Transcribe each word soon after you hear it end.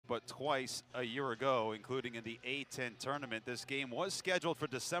but twice a year ago, including in the A-10 tournament. This game was scheduled for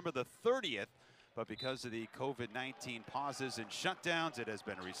December the 30th, but because of the COVID-19 pauses and shutdowns, it has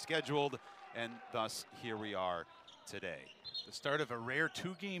been rescheduled, and thus here we are today. The start of a rare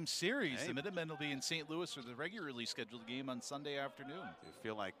two-game series. Hey. The Minutemen will be in St. Louis for the regularly scheduled game on Sunday afternoon. You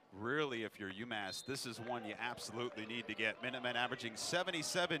feel like really if you're UMass, this is one you absolutely need to get. Minutemen averaging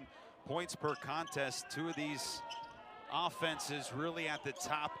 77 points per contest. Two of these offenses really at the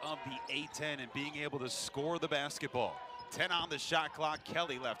top of the A-10 and being able to score the basketball. 10 on the shot clock.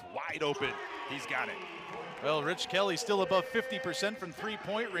 Kelly left wide open. He's got it. Well, Rich Kelly still above 50% from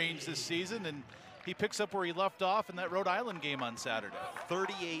three-point range this season, and he picks up where he left off in that Rhode Island game on Saturday.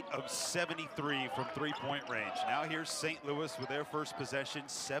 38 of 73 from three-point range. Now here's St. Louis with their first possession,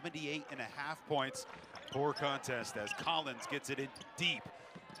 78.5 points per contest as Collins gets it in deep.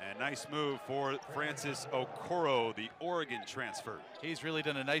 And nice move for Francis Okoro, the Oregon transfer. He's really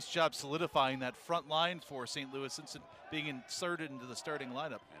done a nice job solidifying that front line for St. Louis since being inserted into the starting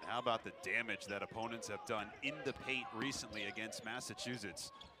lineup. And how about the damage that opponents have done in the paint recently against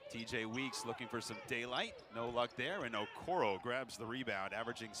Massachusetts? TJ Weeks looking for some daylight, no luck there, and Okoro grabs the rebound,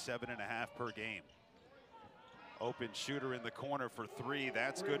 averaging 7.5 per game. Open shooter in the corner for three,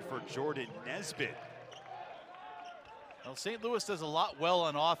 that's good for Jordan Nesbitt. Well, St. Louis does a lot well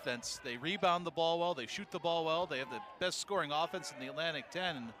on offense. They rebound the ball well, they shoot the ball well, they have the best scoring offense in the Atlantic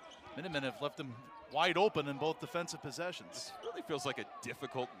 10, and Minutemen have left them wide open in both defensive possessions. It really feels like a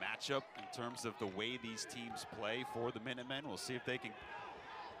difficult matchup in terms of the way these teams play for the Minutemen. We'll see if they can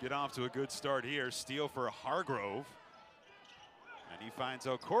get off to a good start here. Steal for Hargrove. And he finds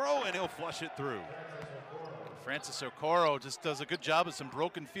Okoro, and he'll flush it through. Francis Okoro just does a good job of some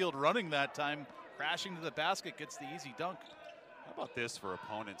broken field running that time. Crashing to the basket, gets the easy dunk. How about this for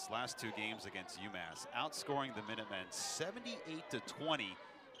opponents? Last two games against UMass, outscoring the Minutemen 78-20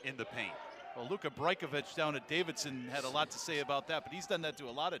 in the paint. Well, Luka Brajkovic down at Davidson had a lot to say about that, but he's done that to a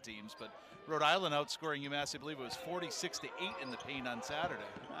lot of teams. But Rhode Island outscoring UMass, I believe it was 46-8 in the paint on Saturday.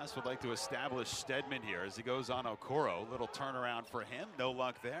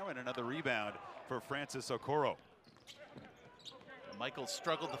 Michael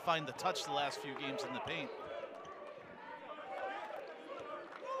struggled to find the touch the last few games in the paint.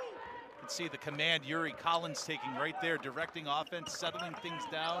 You can see the command Yuri Collins taking right there, directing offense, settling things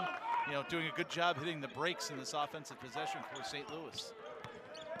down, doing a good job hitting the brakes in this offensive possession for St. Louis.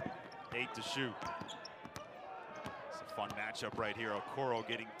 8 to shoot. It's a fun matchup right here. Okoro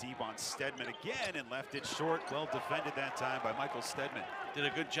getting deep on Stedman again and left it short. Well defended that time by Michael Stedman. Did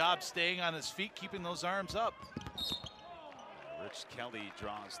a good job staying on his feet, keeping those arms up. Rich Kelly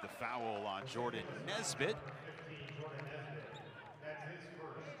draws the foul on Jordan Nesbitt.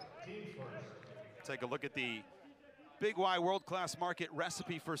 Take a look at the Big Y World-Class Market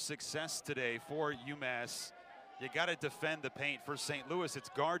recipe for success today for UMass. You got to defend the paint. For St. Louis, it's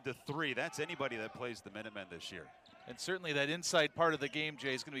guard to three. That's anybody that plays the Minutemen this year. And certainly that inside part of the game,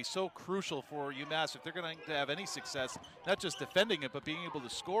 Jay, is going to be so crucial for UMass if they're going to have any success, not just defending it, but being able to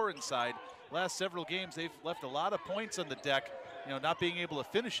score inside. Last several games, they've left a lot of points on the deck, not being able to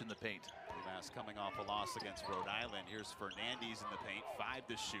finish in the paint. UMass coming off a loss against Rhode Island. Here's Fernandez in the paint, 5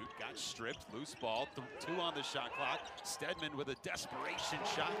 to shoot, got stripped, loose ball, 2 on the shot clock. Stedman with a desperation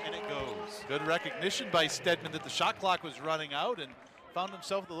shot, and it goes. Good recognition by Stedman that the shot clock was running out and found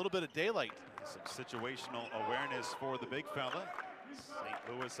himself with a little bit of daylight. Some situational awareness for the big fella.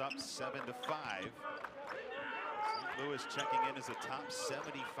 St. Louis up 7 to 5. St. Louis checking in as a top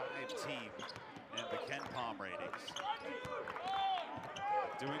 75 team in the Ken Palm ratings.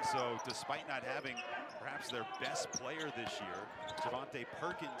 Doing so despite not having perhaps their best player this year. Javante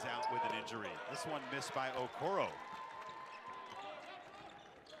Perkins out with an injury. This one missed by Okoro.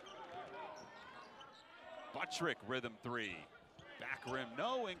 Buttrick rhythm three. Back rim,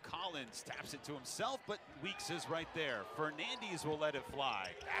 no, and Collins taps it to himself, but Weeks is right there. Fernandez will let it fly.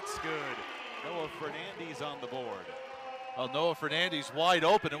 That's good. Noah Fernandez on the board. Well, Noah Fernandez wide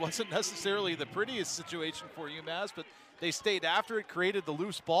open. It wasn't necessarily the prettiest situation for UMass, but they stayed after it, created the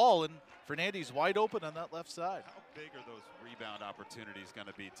loose ball, and Fernandez wide open on that left side. How big are those rebound opportunities going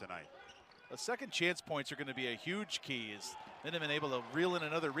to be tonight? The second chance points are going to be a huge key. As Minutemen able to reel in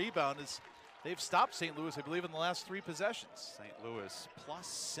another rebound as they've stopped St. Louis, I believe, in the last 3 possessions. St. Louis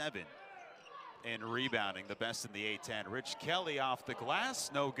 +7 in rebounding, the best in the A-10. Rich Kelly off the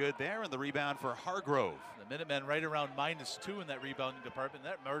glass, no good there, and the rebound for Hargrove. The Minutemen right around -2 in that rebounding department.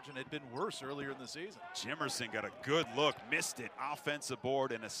 That margin had been worse earlier in the season. Jimerson got a good look, missed it. Offensive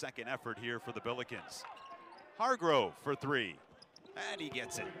board and a second effort here for the Billikens. Hargrove for 3, and he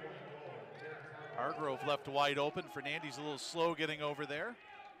gets it. Hargrove left wide open. Fernandez a little slow getting over there.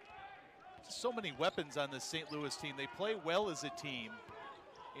 so many weapons on this St. Louis team. They play well as a team.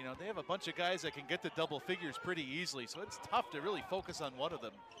 You know, they have a bunch of guys that can get to double figures pretty easily, so it's tough to really focus on one of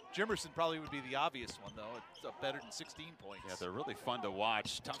them. Jimerson probably would be the obvious one, though. It's better than 16 points. Yeah, they're really fun to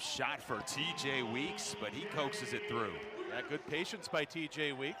watch. Tough shot for TJ Weeks, but he coaxes it through. Yeah, good patience by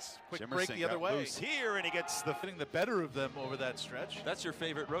TJ Weeks. Quick Jimerson break the other way. Loose here, and he gets Getting the better of them over that stretch. That's your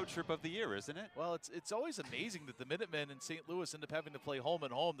favorite road trip of the year, isn't it? Well, it's always amazing that the Minutemen and St. Louis end up having to play home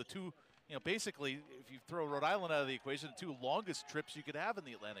and home. The two, you know, basically, if you throw Rhode Island out of the equation, the two longest trips you could have in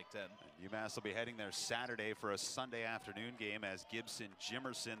the Atlantic 10. And UMass will be heading there Saturday for a Sunday afternoon game as Gibson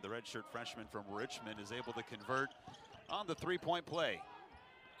Jimerson, the redshirt freshman from Richmond, is able to convert on the three-point play.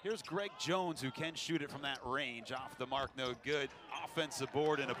 Here's Greg Jones, who can shoot it from that range. Off the mark, no good. Offensive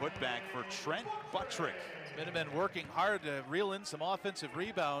board and a putback for Trent Buttrick. Minutemen working hard to reel in some offensive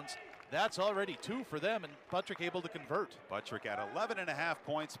rebounds. That's already 2 for them, and Buttrick able to convert. Buttrick at 11.5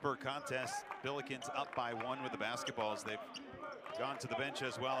 points per contest. Billikens up by 1 with the basketballs. They've gone to the bench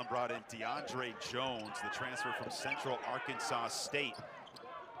as well and brought in DeAndre Jones, the transfer from Central Arkansas State.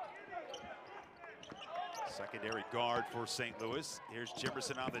 Secondary guard for St. Louis. Here's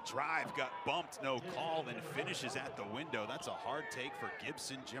Jimerson on the drive, got bumped, no call, and finishes at the window. That's a hard take for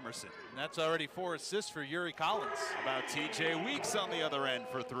Gibson Jimerson. And that's already 4 assists for Yuri Collins. How about TJ Weeks on the other end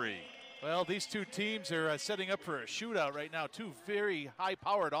for 3? Well, these two teams are setting up for a shootout right now. Two very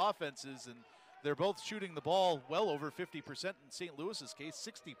high-powered offenses, and they're both shooting the ball well over 50%. In St. Louis's case,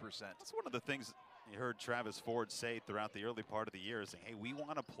 60%. That's one of the things you heard Travis Ford say throughout the early part of the year, is, hey, we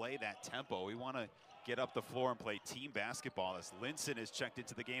want to play that tempo. We want to get up the floor and play team basketball. As Linson is checked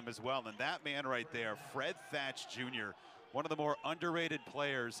into the game as well. And that man right there, Fred Thatch Jr., one of the more underrated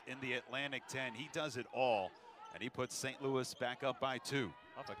players in the Atlantic 10. He does it all, and he puts St. Louis back up by 2.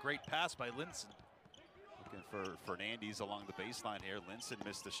 Off a great pass by Linson. Looking for Fernandez along the baseline here. Linson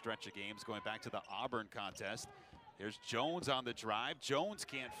missed a stretch of games going back to the Auburn contest. Here's Jones on the drive. Jones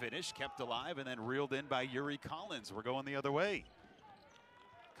can't finish, kept alive, and then reeled in by Yuri Collins. We're going the other way.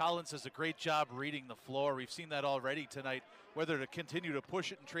 Collins does a great job reading the floor. We've seen that already tonight, whether to continue to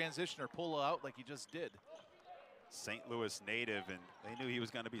push it in transition or pull it out like he just did. St. Louis native, and they knew he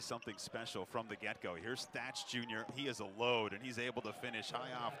was going to be something special from the get-go. Here's Thatch Jr. He is a load, and he's able to finish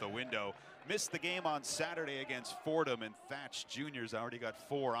high off the window. Missed the game on Saturday against Fordham, and Thatch Jr.'s already got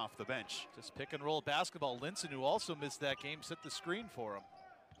 4 off the bench. Just pick and roll basketball. Linson, who also missed that game, set the screen for him.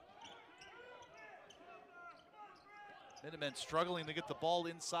 Minutemen struggling to get the ball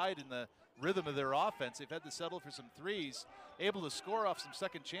inside in the rhythm of their offense. They've had to settle for some threes, able to score off some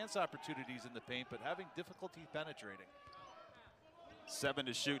second chance opportunities in the paint, but having difficulty penetrating. 7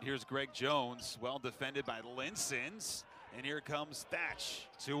 to shoot. Here's Greg Jones, well defended by Linsons. And here comes Thatch,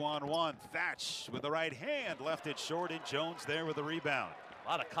 2-on-1. Thatch with the right hand, left it short, and Jones there with a rebound. A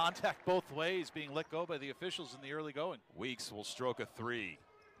lot of contact both ways, being let go by the officials in the early going. Weeks will stroke a 3,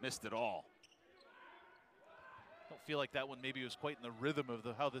 missed it all. Don't feel like that one maybe was quite in the rhythm of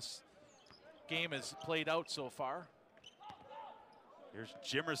how this game has played out so far. Here's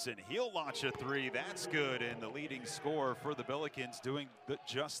Jimerson, he'll launch a 3, that's good, and the leading scorer for the Billikens doing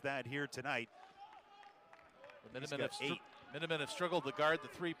just that here tonight. The Minutemen have struggled to guard the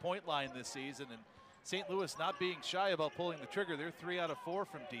three-point line this season, and St. Louis not being shy about pulling the trigger. They're 3 out of 4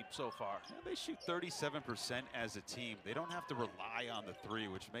 from deep so far. Yeah, they shoot 37% as a team. They don't have to rely on the 3,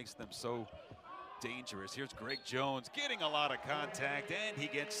 which makes them so dangerous. Here's Greg Jones getting a lot of contact, and he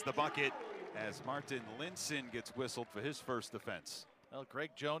gets the bucket as Martin Linson gets whistled for his first offense. Well,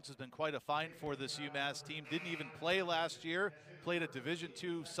 Greg Jones has been quite a find for this UMass team. Didn't even play last year. Played at Division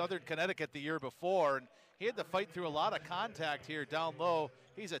II Southern Connecticut the year before, and he had to fight through a lot of contact here down low.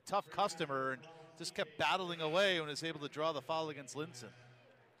 He's a tough customer and just kept battling away when he was able to draw the foul against Linson.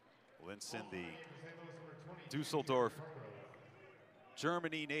 Linson, the Dusseldorf,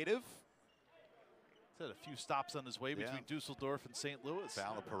 Germany native. He's had a few stops on his way between Dusseldorf and St. Louis.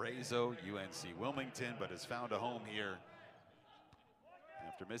 Valparaiso, UNC Wilmington, but has found a home here.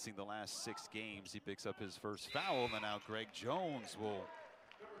 After missing the last 6 games, he picks up his first foul, and now Greg Jones will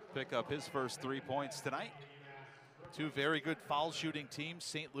pick up his first 3 points tonight. Two very good foul shooting teams.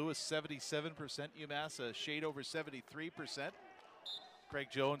 St. Louis 77%, UMass a shade over 73%. Greg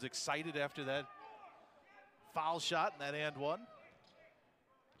Jones excited after that foul shot and that and one.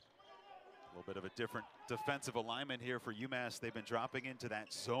 A little bit of a different defensive alignment here for UMass. They've been dropping into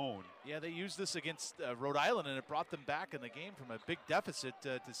that zone. Yeah, they used this against Rhode Island, and it brought them back in the game from a big deficit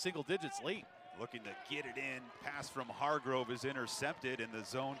to single digits late. Looking to get it in. Pass from Hargrove is intercepted, and the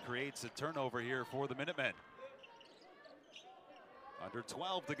zone creates a turnover here for the Minutemen. Under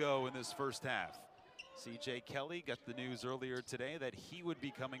 12 to go in this first half. C.J. Kelly got the news earlier today that he would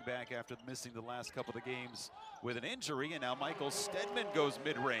be coming back after missing the last couple of games with an injury, and now Michael Stedman goes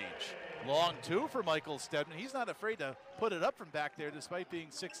mid-range. Long two for Michael Stedman. He's not afraid to put it up from back there despite being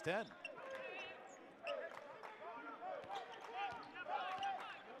 6'10".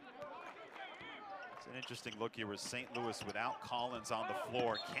 It's an interesting look here with St. Louis without Collins on the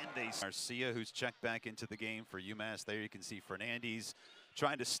floor. Can they? Garcia, who's checked back into the game for UMass. There you can see Fernandez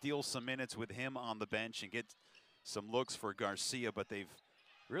trying to steal some minutes with him on the bench and get some looks for Garcia, but they've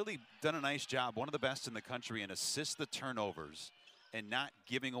really done a nice job, one of the best in the country, and assist the turnovers and not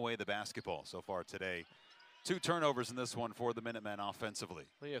giving away the basketball so far today. 2 turnovers in this one for the Minutemen offensively.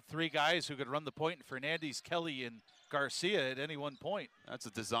 We have 3 guys who could run the point: Fernandez, Kelly, and Garcia at any one point. That's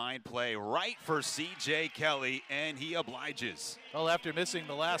a design play right for C.J. Kelly, and he obliges. Well, after missing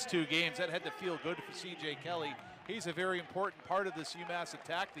the last 2 games, that had to feel good for C.J. Kelly. He's a very important part of this UMass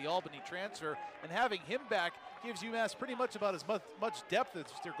attack, the Albany transfer, and having him back gives UMass pretty much about as much depth as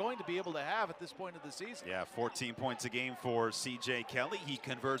they're going to be able to have at this point of the season. Yeah, 14 points a game for C.J. Kelly. He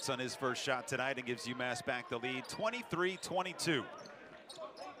converts on his first shot tonight and gives UMass back the lead, 23-22.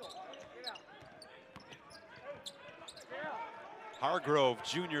 Hargrove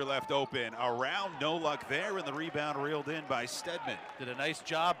Jr. left open, around, no luck there, and the rebound reeled in by Stedman. Did a nice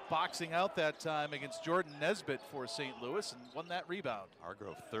job boxing out that time against Jordan Nesbitt for St. Louis and won that rebound.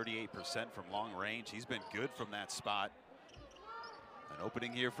 Hargrove 38% from long range. He's been good from that spot. An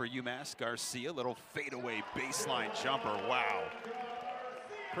opening here for UMass. Garcia, little fadeaway baseline jumper, wow.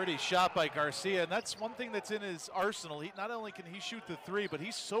 Pretty shot by Garcia, and that's one thing that's in his arsenal. Not only can he shoot the 3, but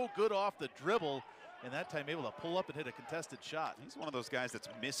he's so good off the dribble, and that time able to pull up and hit a contested shot. He's one of those guys that's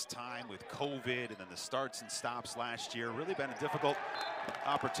missed time with COVID and then the starts and stops last year. Really been a difficult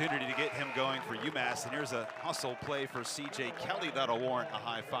opportunity to get him going for UMass. And here's a hustle play for C.J. Kelly that'll warrant a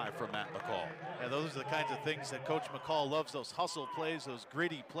high five from Matt McCall. Yeah, those are the kinds of things that Coach McCall loves, those hustle plays, those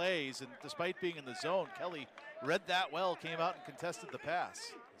gritty plays. And despite being in the zone, Kelly read that well, came out and contested the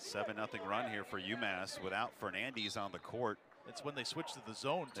pass. 7-0 run here for UMass without Fernandez on the court. It's when they switch to the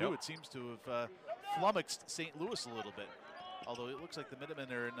zone, too. Yep. It seems to have flummoxed St. Louis a little bit. Although it looks like the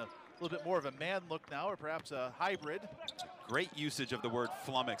Minutemen are in a little bit more of a man look now, or perhaps a hybrid. Great usage of the word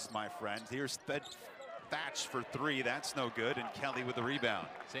flummoxed, my friend. Here's Thatch for 3. That's no good, and Kelly with the rebound.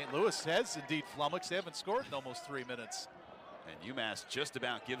 St. Louis has indeed flummoxed. They haven't scored in almost 3 minutes. And UMass just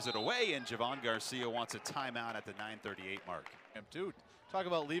about gives it away, and Javon Garcia wants a timeout at the 9:38 mark. Dude, talk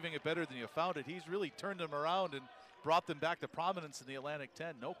about leaving it better than you found it. He's really turned them around and brought them back to prominence in the Atlantic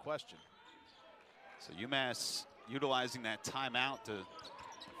 10, no question. So UMass utilizing that timeout to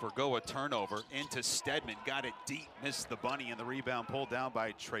forgo a turnover into Stedman. Got it deep, missed the bunny, and the rebound pulled down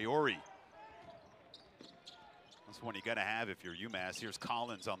by Traore. That's one you got to have if you're UMass. Here's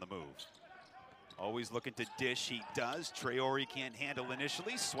Collins on the move. Always looking to dish, he does. Traore can't handle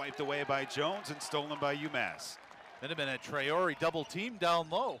initially, swiped away by Jones and stolen by UMass. Minutemen at Traore, double team down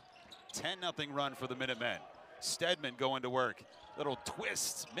low. 10-0 run for the Minutemen. Stedman going to work. Little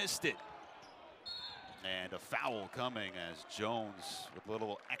twist, missed it. And a foul coming as Jones with a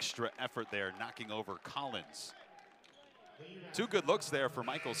little extra effort there, knocking over Collins. 2 good looks there for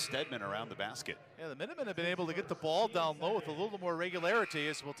Michael Stedman around the basket. Yeah, the Minutemen have been able to get the ball down low with a little more regularity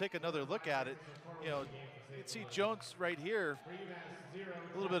as we'll take another look at it. You know, you can see Jones right here,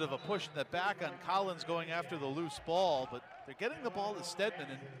 a little bit of a push in the back on Collins going after the loose ball, but they're getting the ball to Stedman,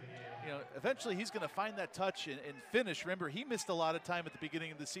 and you know, eventually he's going to find that touch and finish. Remember, he missed a lot of time at the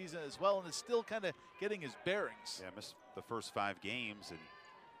beginning of the season as well and is still kind of getting his bearings. Yeah, missed the first 5 games, and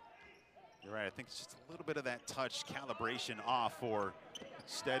you're right, I think it's just a little bit of that touch calibration off for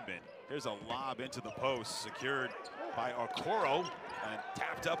Stedman. There's a lob into the post, secured by Okoro, and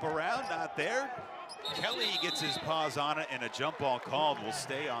tapped up around, not there. Kelly gets his paws on it, and a jump ball called will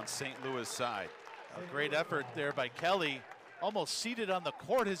stay on St. Louis side. A great effort there by Kelly, almost seated on the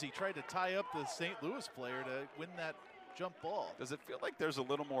court as he tried to tie up the St. Louis player to win that jump ball. Does it feel like there's a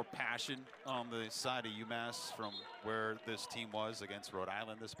little more passion on the side of UMass from where this team was against Rhode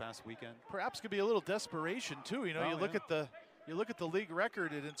Island this past weekend? Perhaps could be a little desperation too. You know, you look at the league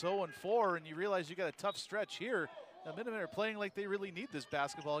record and it's 0-4, and you realize you got a tough stretch here. The Minutemen are playing like they really need this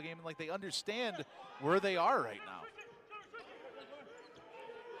basketball game and like they understand where they are right now.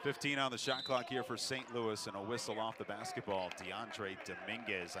 15 on the shot clock here for St. Louis, and a whistle off the basketball. DeAndre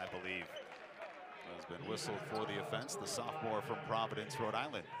Dominguez, I believe, has been whistled for the offense, the sophomore from Providence, Rhode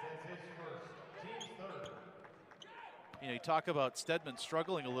Island. You know, you talk about Stedman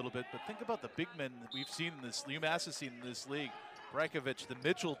struggling a little bit, but think about the big men that we've seen in this, UMass has seen in this league. Brajkovic, the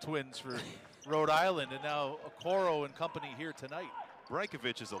Mitchell twins for Rhode Island, and now Okoro and company here tonight.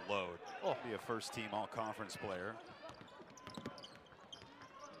 Brajkovic is a load. Oh. Be a first-team all-conference player.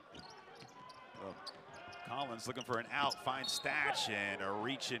 Well, Collins looking for an out, finds Thatch, and a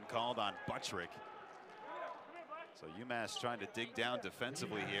reach-in called on Buttrick. So UMass trying to dig down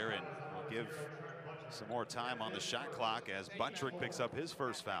defensively here, and will give some more time on the shot clock as Buttrick picks up his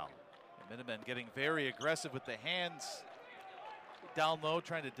first foul. The Minutemen getting very aggressive with the hands down low,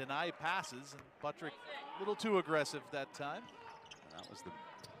 trying to deny passes, and Buttrick a little too aggressive that time.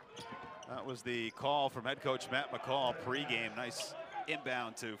 That was the call from head coach Matt McCall pregame. Nice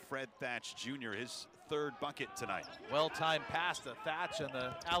inbound to Fred Thatch Jr., his third bucket tonight. Well-timed pass to Thatch and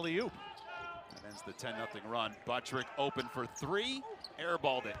the alley-oop. That ends the 10-0 run. Buttrick open for three.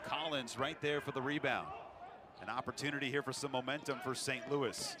 Airballed it. Collins right there for the rebound. An opportunity here for some momentum for St.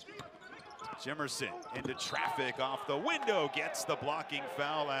 Louis. Jimerson into traffic off the window, gets the blocking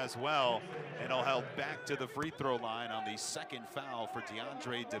foul as well, and he'll held back to the free throw line on the second foul for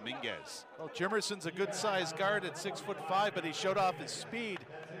DeAndre Dominguez. Well, Jimerson's a good-sized guard at 6'5", but he showed off his speed,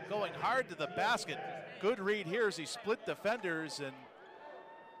 going hard to the basket. Good read here as he split defenders and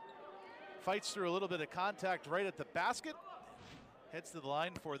fights through a little bit of contact right at the basket. Heads to the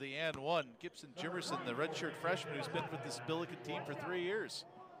line for the and one. Gibson Jimerson, the redshirt freshman who's been with this Billiken team for 3 years.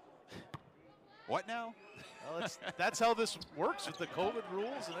 What now? Well, that's how this works with the COVID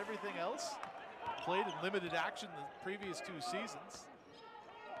rules and everything else. Played in limited action the previous 2 seasons.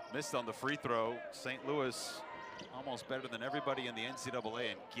 Missed on the free throw. St. Louis almost better than everybody in the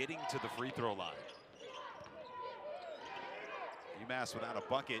NCAA and getting to the free throw line. UMass without a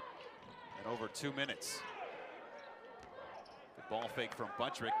bucket in over 2 minutes. Good ball fake from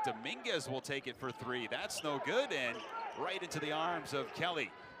Buttrick. Dominguez will take it for 3. That's no good, and right into the arms of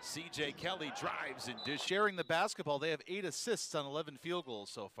Kelly. CJ Kelly drives and dishes. Sharing the basketball, they have 8 assists on 11 field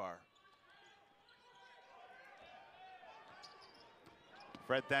goals so far.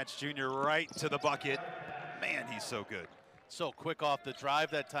 Fred Thatch Jr. right to the bucket. Man, he's so good. So quick off the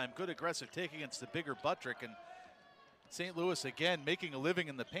drive that time. Good aggressive take against the bigger Buttrick, and St. Louis again making a living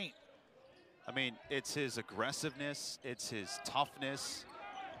in the paint. I mean, it's his aggressiveness, it's his toughness,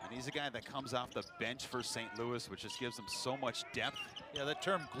 and he's a guy that comes off the bench for St. Louis, which just gives him so much depth. Yeah, that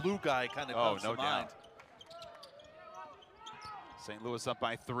term glue guy kind of comes to mind. Doubt. St. Louis up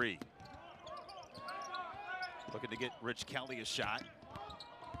by 3. Looking to get Rich Kelly a shot.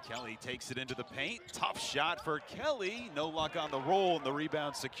 Kelly takes it into the paint. Tough shot for Kelly. No luck on the roll, and the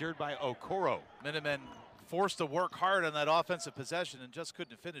rebound secured by Okoro. Minutemen forced to work hard on that offensive possession and just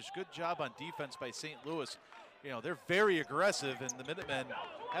couldn't finish. Good job on defense by St. Louis. You know, they're very aggressive, and the Minutemen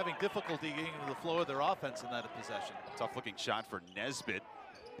having difficulty getting into the flow of their offense in that possession. Tough looking shot for Nesbitt.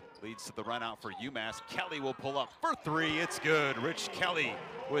 Leads to the run out for UMass. Kelly will pull up for 3. It's good. Rich Kelly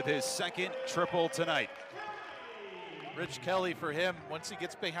with his second triple tonight. Rich Kelly, for him, once he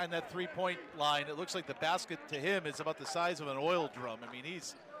gets behind that three-point line, it looks like the basket to him is about the size of an oil drum. I mean,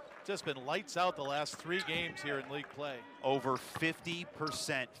 he's just been lights out the last 3 games here in league play. Over 50%,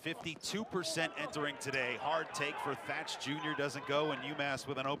 52% entering today. Hard take for Thatch Jr. doesn't go, and UMass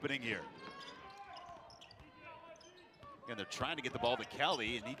with an opening here. And they're trying to get the ball to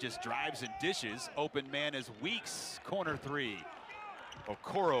Kelly, and he just drives and dishes. Open man is Weeks, corner 3.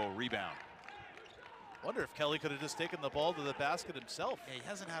 Okoro rebound. Wonder if Kelly could have just taken the ball to the basket himself. Yeah, he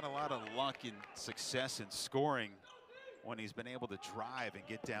hasn't had a lot of luck and success in scoring when he's been able to drive and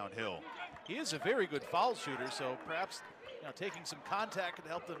get downhill. He is a very good foul shooter, so perhaps taking some contact could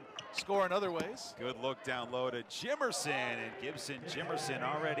help them score in other ways. Good look down low to Jimerson, and Gibson Jimerson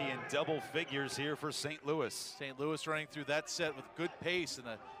already in double figures here for St. Louis. St. Louis running through that set with good pace and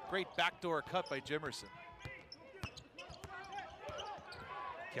a great backdoor cut by Jimerson.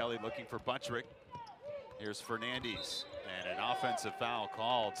 Kelly looking for Buttrick. Here's Fernandez, and an offensive foul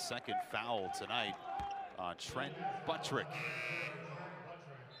called. Second foul tonight on Trent Buttrick.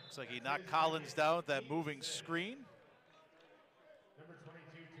 Looks like he knocked Collins down with that moving screen.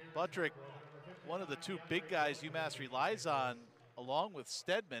 Buttrick, one of the 2 big guys UMass relies on, along with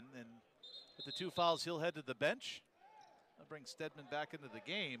Stedman, and with the 2 fouls, he'll head to the bench. That'll bring Stedman back into the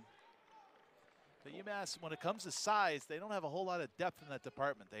game. But UMass, when it comes to size, they don't have a whole lot of depth in that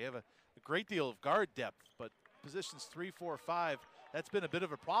department. They have a great deal of guard depth, but positions 3, 4, 5, that's been a bit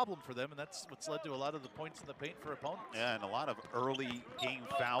of a problem for them, and that's what's led to a lot of the points in the paint for opponents. Yeah, and a lot of early game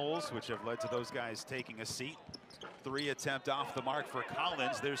fouls, which have led to those guys taking a seat. 3 attempt off the mark for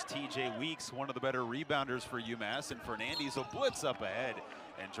Collins. There's TJ Weeks, one of the better rebounders for UMass, and Fernandez will blitz up ahead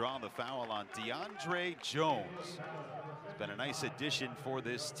and draw the foul on DeAndre Jones. It's been a nice addition for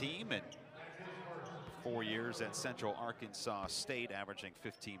this team, and 4 years at Central Arkansas State, averaging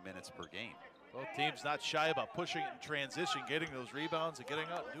 15 minutes per game. Both teams not shy about pushing in transition, getting those rebounds and getting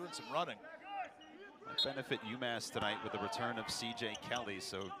out and doing some running. Might benefit UMass tonight with the return of C.J. Kelly.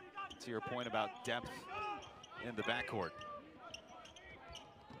 So to your point about depth in the backcourt.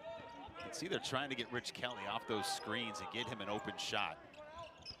 It's either trying to get Rich Kelly off those screens and get him an open shot.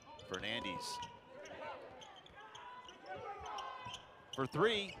 Fernandez for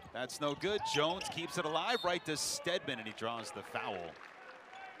three, that's no good. Jones keeps it alive right to Stedman, and he draws the foul.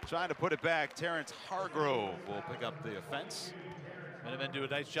 Trying to put it back, Terrence Hargrove will pick up the offense. Minutemen do a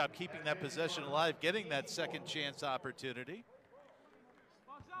nice job keeping that possession alive, getting that second chance opportunity.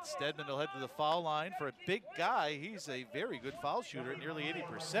 Stedman will head to the foul line. For a big guy, he's a very good foul shooter at nearly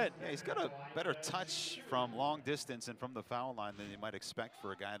 80%. Yeah, he's got a better touch from long distance and from the foul line than you might expect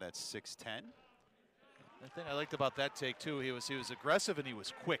for a guy that's 6'10". The thing I liked about that take too, he was aggressive and he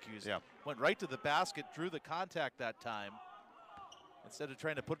was quick. He went right to the basket, drew the contact that time, instead of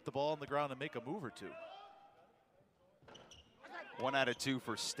trying to put the ball on the ground and make a move or two. 1 out of 2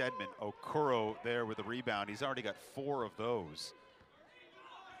 for Stedman. Okoro there with the rebound. He's already got 4 of those.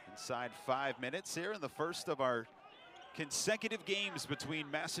 Inside 5 minutes here in the first of our consecutive games between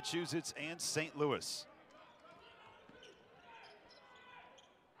Massachusetts and St. Louis.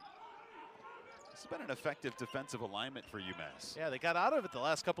 It's been an effective defensive alignment for UMass. Yeah, they got out of it the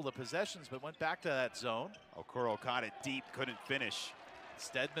last couple of possessions, but went back to that zone. Okoro caught it deep, couldn't finish.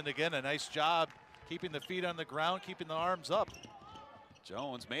 Stedman again, a nice job keeping the feet on the ground, keeping the arms up.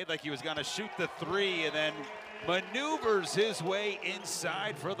 Jones made like he was gonna shoot the 3 and then maneuvers his way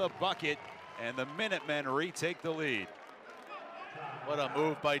inside for the bucket, and the Minutemen retake the lead. What a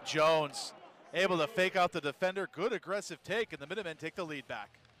move by Jones. Able to fake out the defender, good aggressive take, and the Minutemen take the lead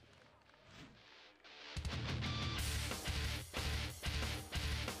back.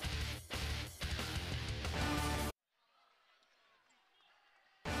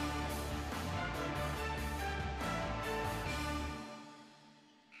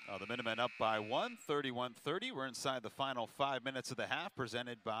 The Minutemen up by 1, 31-30. We're inside the final 5 minutes of the half,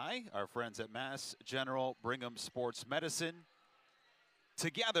 presented by our friends at Mass General Brigham Sports Medicine.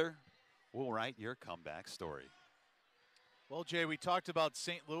 Together, we'll write your comeback story. Well, Jay, we talked about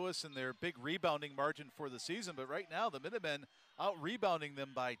St. Louis and their big rebounding margin for the season, but right now the Minutemen out-rebounding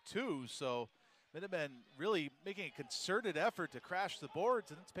them by 2, so Minutemen really making a concerted effort to crash the boards,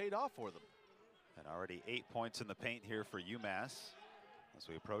 and it's paid off for them. And already 8 points in the paint here for UMass as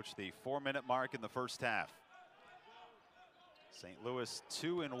we approach the 4-minute mark in the first half. St. Louis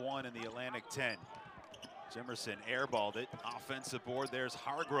 2-1 in the Atlantic 10. Jimerson airballed it. Offensive board, there's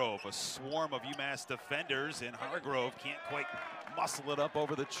Hargrove. A swarm of UMass defenders, and Hargrove can't quite muscle it up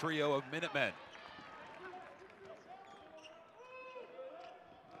over the trio of Minutemen.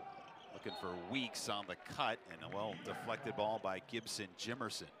 Looking for Weeks on the cut, and a well-deflected ball by Gibson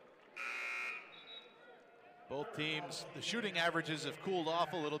Jimerson. Both teams, the shooting averages have cooled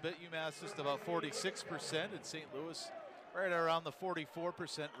off a little bit. UMass just about 46%, and St. Louis right around the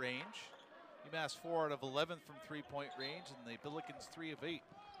 44% range. UMass 4 out of 11 from three-point range, and the Billikens 3 of 8.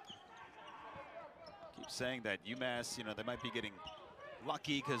 Keep saying that UMass, you know, they might be getting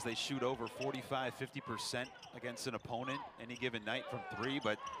lucky because they shoot over 45, 50% against an opponent any given night from 3,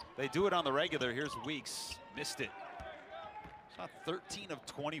 but they do it on the regular. Here's Weeks, missed it. Shot 13 of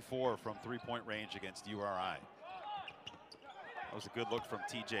 24 from three-point range against URI. That was a good look from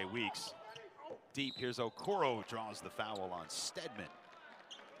TJ Weeks. Deep, here's Okoro, draws the foul on Stedman.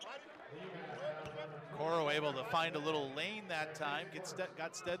 Okoro able to find a little lane that time,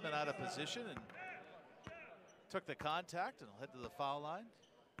 got Stedman out of position and took the contact, and head to the foul line.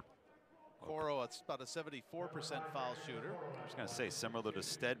 Okoro, it's about a 74% foul shooter. I was going to say, similar to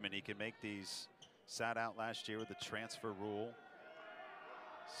Stedman, he can make these. Sat out last year with the transfer rule.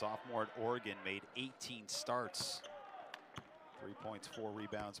 Sophomore at Oregon, made 18 starts. 3 points, 4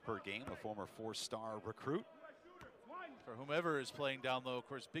 rebounds per game, a former 4-star recruit. For whomever is playing down low, of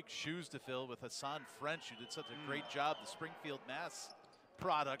course, big shoes to fill with Hassan French, who did such a great job, the Springfield Mass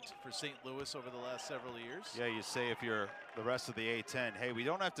product for St. Louis over the last several years. Yeah, you say if you're the rest of the A-10, hey, we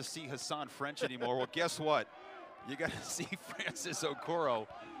don't have to see Hassan French anymore. Well, guess what? You got to see Francis Okoro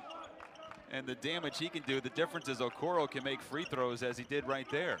and the damage he can do. The difference is Okoro can make free throws, as he did right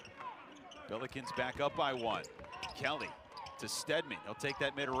there. Billikens back up by 1. Kelly to Stedman. He'll take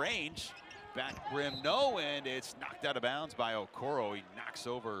that mid-range. Back rim, no, and it's knocked out of bounds by Okoro. He knocks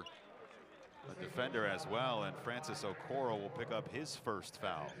over a defender as well, and Francis Okoro will pick up his first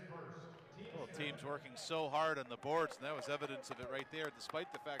foul. Both teams working so hard on the boards, and that was evidence of it right there.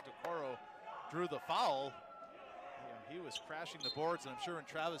 Despite the fact Okoro drew the foul, he was crashing the boards, and I'm sure when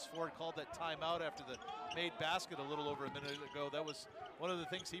Travis Ford called that timeout after the made basket a little over a minute ago, that was one of the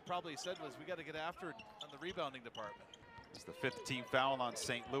things he probably said was, we got to get after it on the rebounding department. It's the 5th team foul on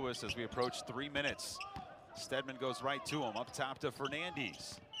St. Louis as we approach 3 minutes. Stedman goes right to him, up top to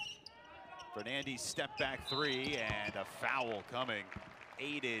Fernandez. Fernandez step back three, and a foul coming.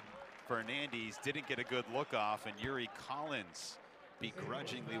 Aided Fernandez, didn't get a good look off, and Yuri Collins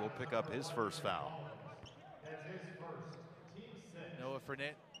begrudgingly will pick up his first foul.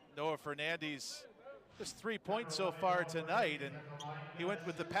 Noah Fernandez, just 3 points so far tonight, and he went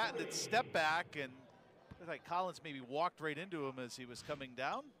with the patented step back, and looked like Collins maybe walked right into him as he was coming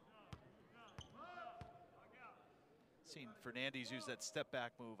down. Seen Fernandez use that step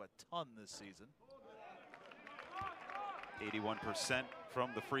back move a ton this season. 81% from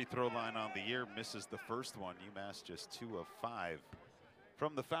the free throw line on the year, misses the first one. UMass just 2 of 5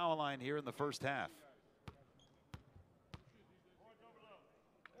 from the foul line here in the first half.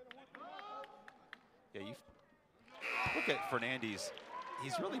 Yeah, you look at Fernandez.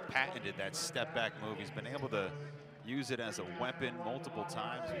 He's really patented that step back move. He's been able to use it as a weapon multiple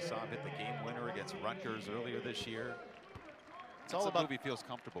times. We saw him hit the game winner against Rutgers earlier this year. It's all about, move he feels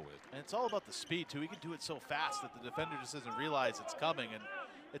comfortable with. And it's all about the speed too. He can do it so fast that the defender just doesn't realize it's coming, and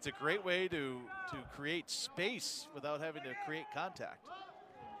it's a great way to create space without having to create contact.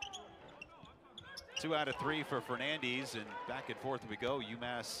 2 out of 3 for Fernandez, and back and forth we go.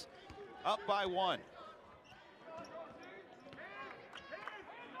 UMass up by 1.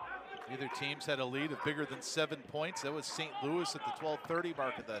 Neither team's had a lead of bigger than 7 points. That was St. Louis at the 12:30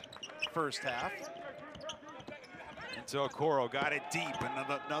 mark of the first half. Into Okoro, got it deep,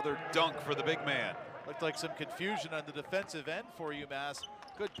 and another dunk for the big man. Looked like some confusion on the defensive end for UMass.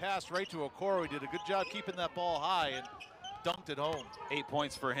 Good pass right to Okoro. He did a good job keeping that ball high and dunked it home. 8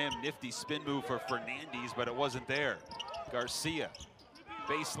 points for him. Nifty spin move for Fernandez, but it wasn't there. Garcia,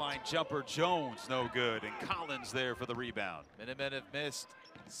 baseline jumper, Jones, no good, and Collins there for the rebound. Minutemen have missed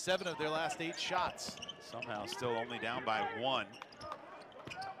 7 of their last 8 shots. Somehow still only down by 1.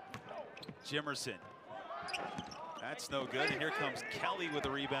 Jimerson. That's no good, and here comes Kelly with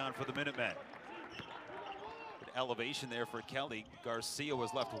the rebound for the Minutemen. Good elevation there for Kelly. Garcia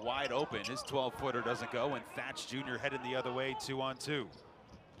was left wide open. His 12-footer doesn't go, and Thatch Jr. headed the other way, 2-on-2.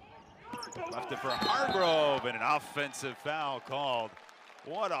 Left it for Hargrove, and an offensive foul called.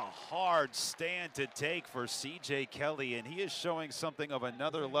 What a hard stand to take for C.J. Kelly, and he is showing something of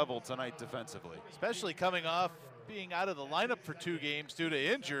another level tonight defensively. Especially coming off being out of the lineup for 2 games due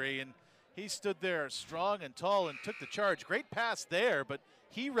to injury, and he stood there strong and tall and took the charge. Great pass there, but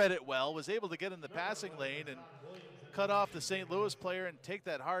he read it well, was able to get in the passing lane and cut off the St. Louis player and take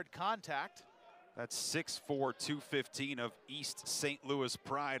that hard contact. That's 6'4", 215 of East St. Louis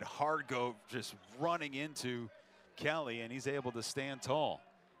pride. Hargrove just running into Kelly, and he's able to stand tall.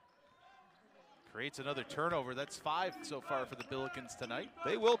 Creates another turnover. That's 5 so far for the Billikens tonight.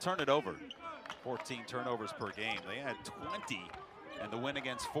 They will turn it over. 14 turnovers per game. They had 20 in the win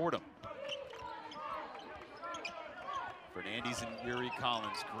against Fordham. Fernandez and Yuri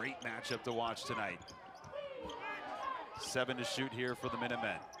Collins, great matchup to watch tonight. 7 to shoot here for the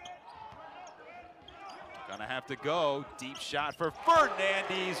Minutemen. Gonna have to go. Deep shot for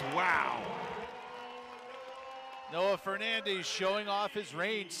Fernandez. Wow. Noah Fernandez showing off his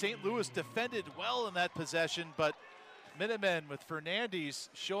range. St. Louis defended well in that possession, but Minutemen with Fernandez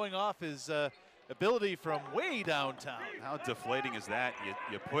showing off his ability from way downtown. How deflating is that?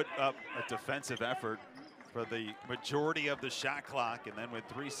 You put up a defensive effort for the majority of the shot clock, and then with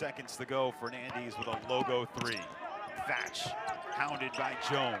 3 seconds to go, Fernandez with a logo 3. Thatch hounded by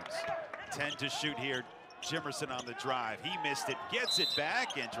Jones. 10 to shoot here. Jimerson on the drive. He missed it, gets it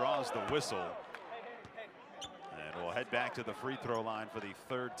back, and draws the whistle. And we'll head back to the free throw line for the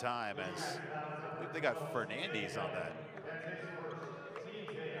 3rd time, as I think they got Fernandez on that.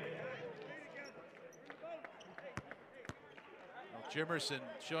 Jimerson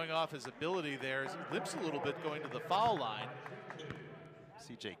showing off his ability there as he limps a little bit going to the foul line.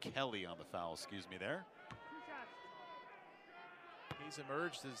 C.J. Kelly on the foul, excuse me there. He's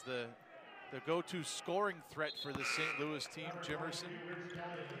emerged as the go-to scoring threat for the St. Louis team, Jimerson.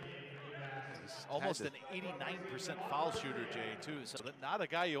 Almost an 89% foul shooter, Jay, too. So not a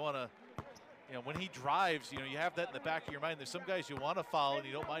guy you want to, when he drives, you have that in the back of your mind. There's some guys you want to foul and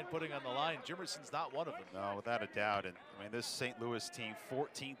you don't mind putting on the line. Jimerson's not one of them. No, without a doubt. And I mean, this St. Louis team,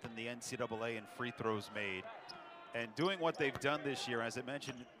 14th in the NCAA in free throws made. And doing what they've done this year, as I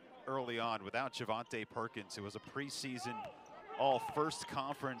mentioned early on, without Javonte Perkins, who was a preseason all-first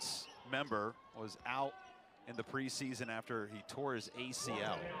conference member, was out in the preseason after he tore his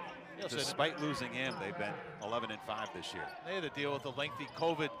ACL. Yeah, Despite losing him, they've been 11-5 this year. They had to deal with a lengthy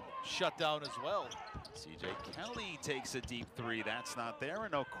COVID shutdown as well. CJ Kelly takes a deep three. That's not there,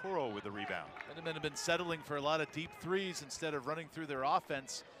 and Okoro with the rebound. Minutemen have been settling for a lot of deep threes instead of running through their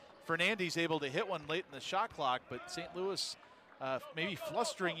offense. Fernandez able to hit one late in the shot clock, but St. Louis maybe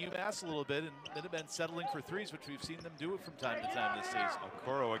flustering UMass a little bit, and Minutemen settling for threes, which we've seen them do it from time to time this season.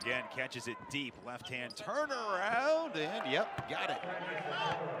 Okoro again catches it deep. Left-hand turnaround, and yep, got it.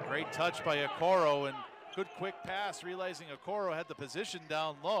 Great touch by Okoro, and good quick pass, realizing Okoro had the position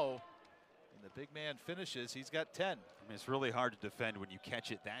down low. And the big man finishes. He's got 10. I mean, it's really hard to defend when you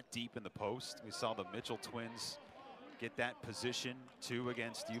catch it that deep in the post. We saw the Mitchell twins get that position too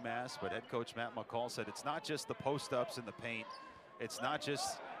against UMass, but head coach Matt McCall said it's not just the post-ups in the paint. It's not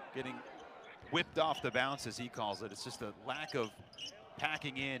just getting whipped off the bounce, as he calls it. It's just a lack of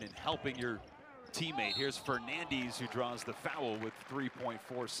packing in and helping your teammate. Here's Fernandez, who draws the foul with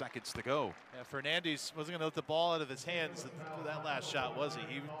 3.4 seconds to go. Yeah, Fernandez wasn't going to let the ball out of his hands for that last shot, was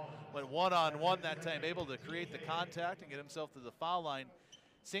he? He went one-on-one that time, able to create the contact and get himself to the foul line.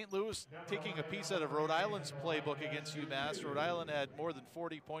 St. Louis taking a piece out of Rhode Island's playbook against UMass. Rhode Island had more than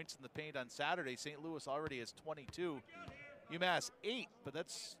 40 points in the paint on Saturday. St. Louis already has 22. UMass 8, but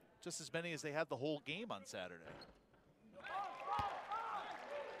that's just as many as they had the whole game on Saturday.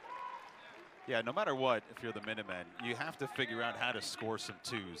 Yeah, no matter what, if you're the Minutemen, you have to figure out how to score some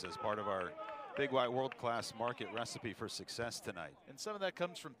twos as part of our Big White world-class market recipe for success tonight. And some of that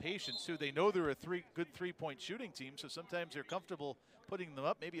comes from patience, too. They know they're a good three-point shooting team, so sometimes they're comfortable putting them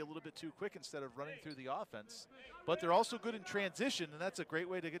up maybe a little bit too quick instead of running through the offense. But they're also good in transition, and that's a great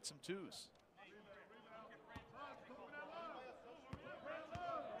way to get some twos.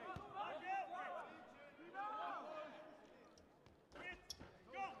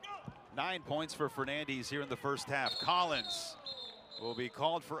 Nine points for Fernandez here in the first half. Collins will be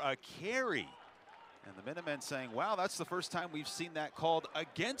called for a carry. And the Minutemen saying, wow, that's the first time we've seen that called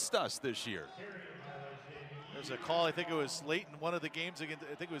against us this year. There's a call, I think it was late in one of the games, against,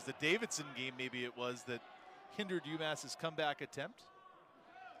 I think it was the Davidson game maybe it was, that hindered UMass's comeback attempt.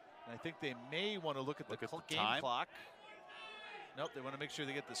 And I think they may want to look at the game clock. Nope, they want to make sure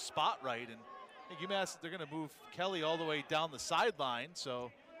they get the spot right. And I think UMass, they're going to move Kelly all the way down the sideline,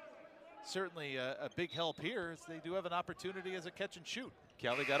 so certainly a big help here. They do have an opportunity as a catch and shoot.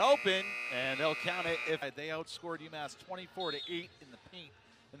 Kelly got open, and they'll count it if they outscored UMass 24-8 in the paint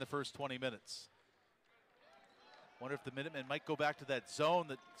in the first 20 minutes. Wonder if the Minutemen might go back to that zone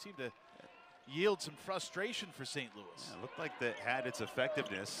that seemed to yield some frustration for St. Louis. Yeah, it looked like that had its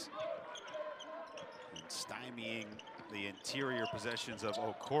effectiveness in stymieing the interior possessions of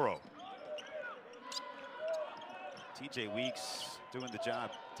Okoro. TJ Weeks doing the job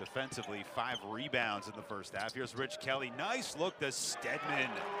defensively. 5 rebounds in the first half. Here's Rich Kelly. Nice look to Stedman.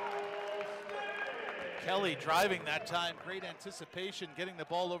 Kelly driving that time. Great anticipation, getting the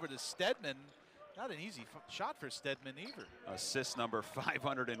ball over to Stedman. Not an easy shot for Stedman either. Assist number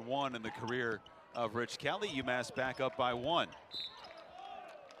 501 in the career of Rich Kelly. UMass back up by 1.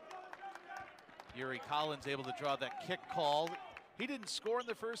 Yuri Collins able to draw that kick call. He didn't score in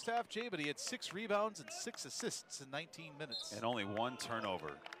the first half, Jay, but he had 6 rebounds and 6 assists in 19 minutes. And only 1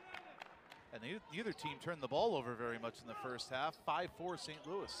 turnover. And neither team turned the ball over very much in the first half. 5-4 St.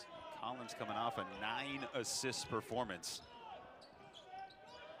 Louis. Collins coming off a 9-assist performance.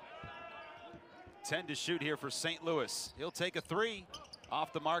 10 to shoot here for St. Louis. He'll take a 3.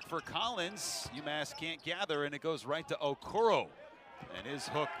 Off the mark for Collins. UMass can't gather, and it goes right to Okoro. And his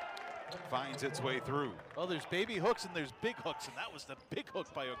hook finds its way through. Well, there's baby hooks and there's big hooks, and that was the big hook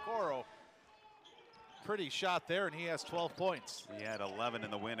by Okoro. Pretty shot there, and he has 12 points. He had 11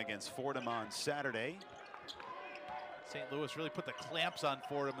 in the win against Fordham on Saturday. St. Louis really put the clamps on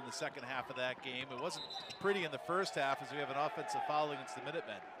Fordham in the second half of that game. It wasn't pretty in the first half as we have an offensive foul against the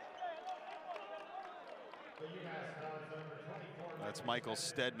Minutemen. That's Michael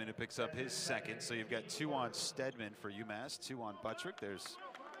Stedman who picks up his second. So you've got 2 on Stedman for UMass, 2 on Buttrick. There's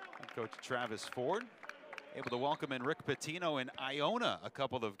Coach Travis Ford, able to welcome in Rick Pitino in Iona a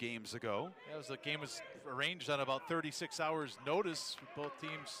couple of games ago. Yeah, the game was arranged on about 36 hours notice with both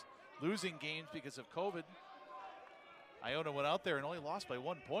teams losing games because of COVID. Iona went out there and only lost by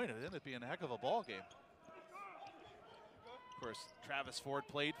 1 point. It ended up being a heck of a ball game. Of course, Travis Ford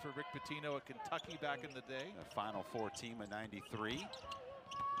played for Rick Pitino at Kentucky back in the day. The Final Four team in '93.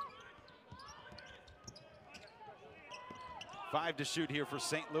 5 to shoot here for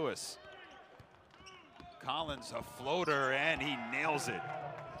St. Louis. Collins, a floater, and he nails it.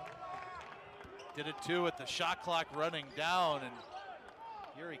 Did it too with the shot clock running down, and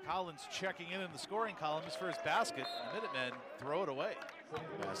Gary Collins checking in the scoring column. His first basket. The Minutemen throw it away.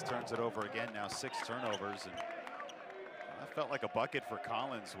 UMass turns it over again, now 6 turnovers. And that felt like a bucket for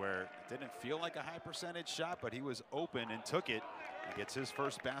Collins, where it didn't feel like a high percentage shot, but he was open and took it and gets his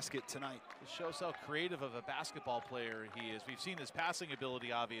first basket tonight. It shows how creative of a basketball player he is. We've seen his passing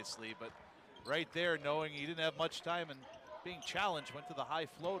ability, obviously, but right there, knowing he didn't have much time and being challenged, went to the high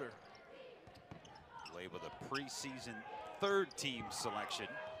floater. Play with a preseason third-team selection.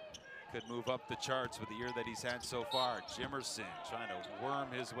 Could move up the charts with the year that he's had so far. Jimerson trying to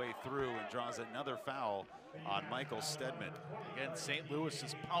worm his way through and draws another foul on Michael Stedman. Again, St. Louis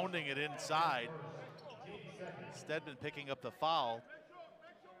is pounding it inside. Stedman picking up the foul.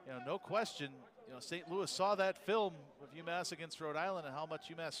 You know, no question, you know, St. Louis saw that film of UMass against Rhode Island and how much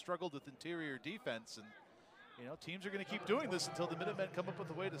UMass struggled with interior defense. And, you know, teams are going to keep doing this until the Minutemen come up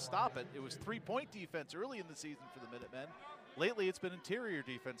with a way to stop it. It was three-point defense early in the season for the Minutemen. Lately, it's been interior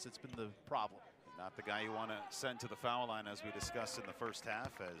defense that's been the problem. Not the guy you want to send to the foul line, as we discussed in the first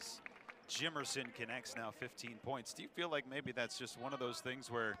half, as Jimerson connects now 15 points. Do you feel like maybe that's just one of those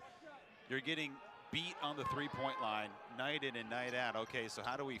things where you're getting beat on the three-point line night in and night out? Okay, so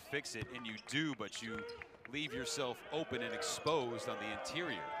how do we fix it? And you do, but you leave yourself open and exposed on the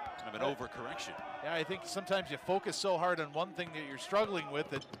interior. Kind of an overcorrection. Yeah, I think sometimes you focus so hard on one thing that you're struggling with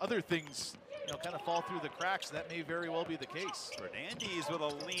that other things, you know, kind of fall through the cracks. That may very well be the case. Fernandez with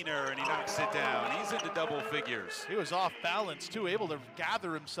a leaner, and he knocks it down. He's into double figures. He was off balance, too, able to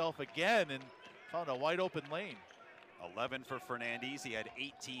gather himself again and found a wide open lane. 11 for Fernandez. He had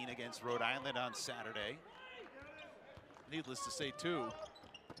 18 against Rhode Island on Saturday. Needless to say, too,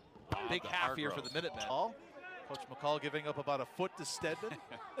 big half here for the Minutemen. Coach McCall giving up about a foot to Stedman.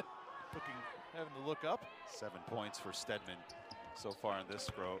 Having to look up. 7 points for Stedman so far in this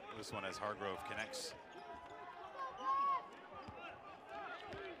one as Hargrove connects.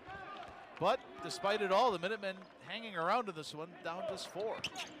 But despite it all, the Minutemen hanging around in this one, down just 4.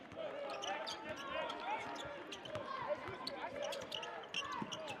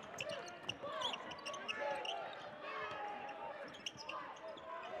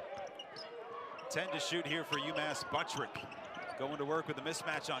 Ten to shoot here for UMass. Buttrick going to work with a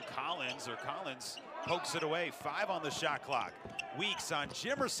mismatch on Collins, or Collins pokes it away. 5 on the shot clock. Weeks on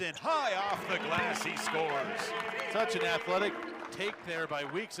Jimerson, high off the glass, he scores. Such an athletic take there by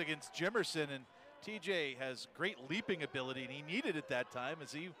Weeks against Jimerson, and TJ has great leaping ability, and he needed it that time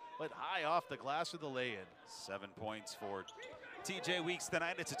as he went high off the glass with the lay-in. 7 points for TJ Weeks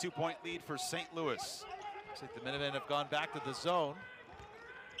tonight. It's a 2-point lead for St. Louis. Looks like the Minutemen have gone back to the zone.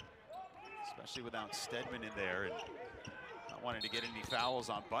 Especially without Stedman in there, and not wanting to get any fouls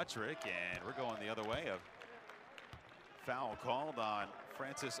on Buttrick, and we're going the other way. A foul called on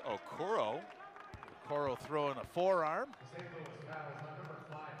Francis Okoro. Okoro throwing a forearm.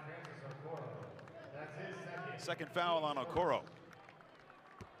 Second foul on Okoro.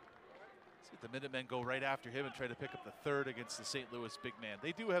 See the Minutemen go right after him and try to pick up the third against the St. Louis big man.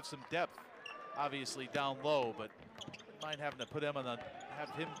 They do have some depth, obviously down low, but mind having to put him on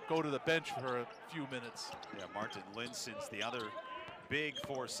have him go to the bench for a few minutes. Yeah, Martin Linson's the other big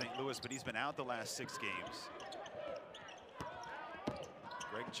for St. Louis, but he's been out the last 6 games.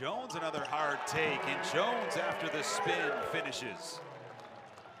 Greg Jones, another hard take, and Jones after the spin finishes.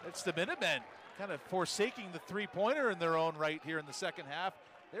 It's the Minutemen kind of forsaking the three-pointer in their own right here in the second half.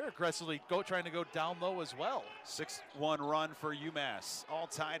 They're aggressively trying to go down low as well. 6-1 run for UMass, all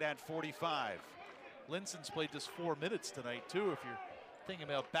tied at 45. Linson's played just 4 minutes tonight, too, if you're thinking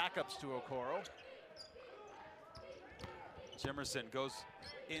about backups to Okoro. Jimerson goes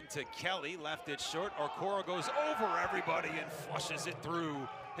into Kelly, left it short. Okoro goes over everybody and flushes it through.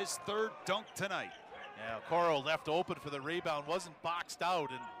 His 3rd dunk tonight. Yeah, Okoro left open for the rebound, wasn't boxed out,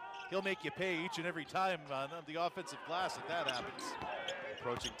 and he'll make you pay each and every time on the offensive glass if that happens.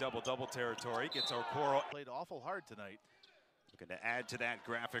 Approaching double-double territory, gets Okoro. Played awful hard tonight. Looking to add to that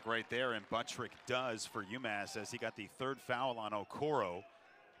graphic right there, and Buttrick does for UMass as he got the 3rd foul on Okoro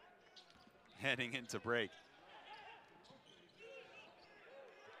heading into break.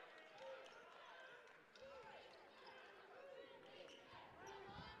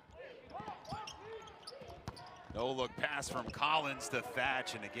 No-look pass from Collins to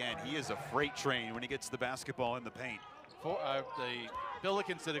Thatch, and again, he is a freight train when he gets the basketball in the paint. The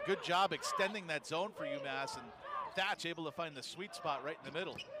Billikens did a good job extending that zone for UMass, and Thatch able to find the sweet spot right in the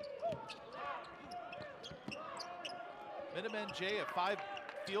middle. Minutemen, Jay, have 5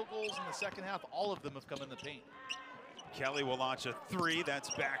 field goals in the second half. All of them have come in the paint. Kelly will launch a 3. That's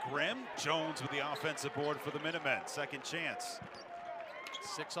back rim. Jones with the offensive board for the Minutemen. Second chance.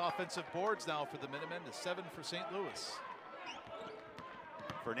 6 offensive boards now for the Minutemen to 7 for St. Louis.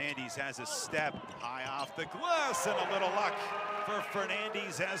 Fernandez has a step high off the glass, and a little luck for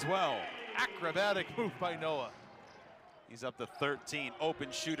Fernandez as well. Acrobatic move by Noah. He's up to 13.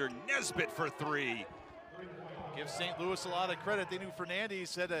 Open shooter Nesbitt for three. Give St. Louis a lot of credit. They knew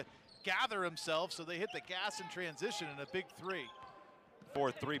Fernandez had to gather himself, so they hit the gas in transition and a big three.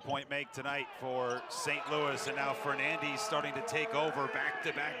 Fourth three-point make tonight for St. Louis, and now Fernandez starting to take over.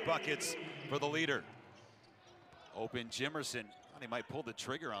 Back-to-back buckets for the leader. Open Jimerson. Thought he might pull the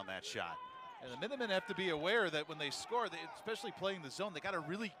trigger on that shot. And the Minutemen have to be aware that when they score, especially playing the zone, they got to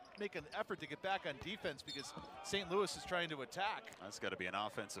really make an effort to get back on defense because St. Louis is trying to attack. That's got to be an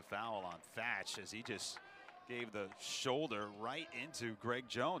offensive foul on Thatch as he just gave the shoulder right into Greg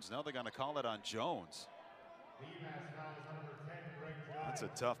Jones. Now they're going to call it on Jones. That's a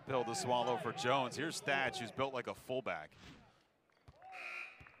tough pill to swallow for Jones. Here's Thatch, who's built like a fullback.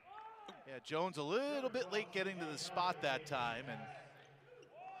 Yeah, Jones a little bit late getting to the spot that time, and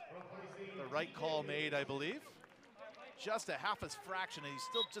the right call made, I believe. Just a half a fraction, and he's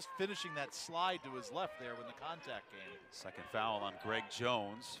still just finishing that slide to his left there when the contact came. Second foul on Greg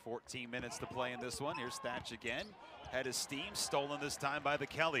Jones. 14 minutes to play in this one. Here's Thatch again. Head of steam, stolen this time by the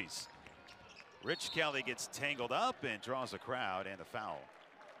Kellys. Rich Kelly gets tangled up and draws a crowd and a foul.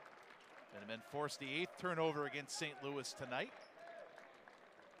 Minutemen forced the 8th turnover against St. Louis tonight.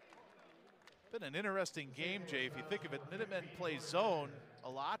 Been an interesting game, Jay. If you think of it, Minutemen play zone a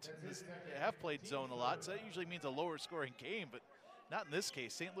lot. They have played zone a lot, so that usually means a lower scoring game, but not in this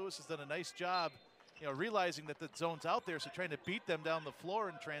case. St. Louis has done a nice job, realizing that the zone's out there, so trying to beat them down the floor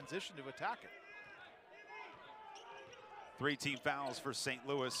and transition to attack it. 3 team fouls for St.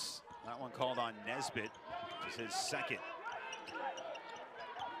 Louis. That one called on Nesbitt, which is his second.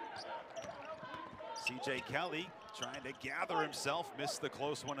 CJ Kelly trying to gather himself, missed the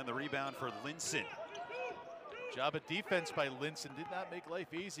close one in the rebound for Linson. Job of defense by Linson did not make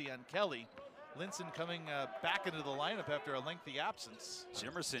life easy on Kelly. Linson coming back into the lineup after a lengthy absence.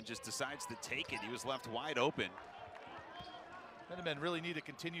 Jimerson just decides to take it. He was left wide open. Minutemen really need to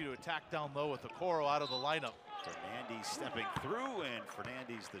continue to attack down low with Okoro out of the lineup. Fernandez stepping through, and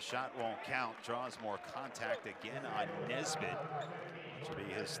Fernandez, the shot won't count. Draws more contact again on Nesbitt, which will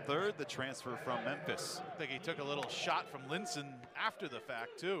be his third, the transfer from Memphis. I think he took a little shot from Linson after the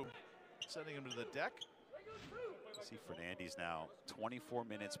fact, too, sending him to the deck. See Fernandez now, 24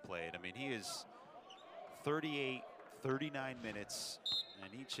 minutes played. I mean, he is 38, 39 minutes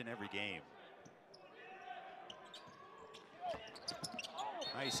in each and every game.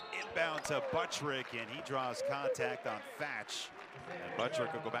 Nice inbound to Buttrick, and he draws contact on Thatch. And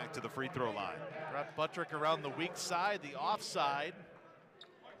Buttrick will go back to the free throw line. Brought Buttrick around the weak side, the offside.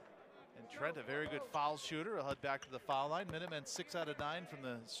 And Trent, a very good foul shooter, will head back to the foul line. Minutemen 6 out of 9 from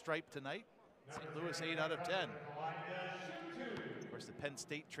the stripe tonight. St. Louis 8 out of 10. Of course, the Penn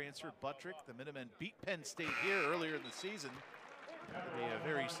State transfer, Buttrick. The Minutemen beat Penn State here earlier in the season. It'll be a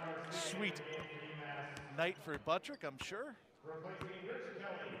very sweet night for Buttrick, I'm sure.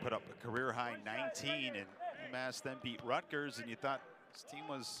 He put up a career-high 19, and UMass then beat Rutgers, and you thought this team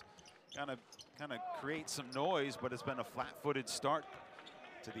was gonna kind of create some noise, but it's been a flat-footed start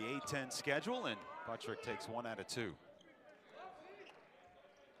to the A-10 schedule, and Buttrick takes 1 out of 2.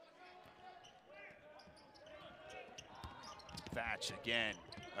 Thatch again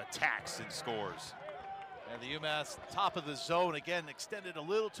attacks and scores. And the UMass top of the zone again extended a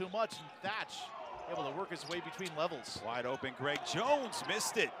little too much, and Thatch able to work his way between levels. Wide open Greg Jones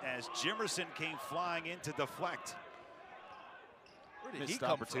missed it as Jimerson came flying in to deflect. Where did Missed he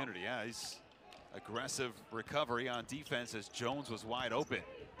come opportunity, from? yeah, he's aggressive recovery on defense as Jones was wide open.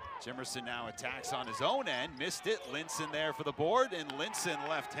 Jimerson now attacks on his own end, missed it. Linson there for the board, and Linson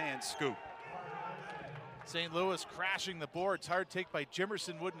left-hand scoop. St. Louis crashing the boards. Hard take by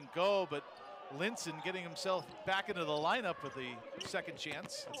Jimerson, wouldn't go, but Linson getting himself back into the lineup with the second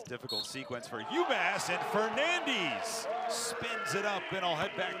chance. It's a difficult sequence for UMass, and Fernandez spins it up and will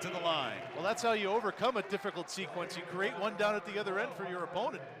head back to the line. Well, that's how you overcome a difficult sequence. You create one down at the other end for your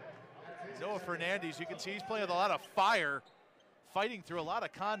opponent. Noah Fernandez, you can see he's playing with a lot of fire, fighting through a lot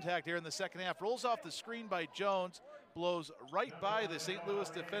of contact here in the second half. Rolls off the screen by Jones, blows right by the St. Louis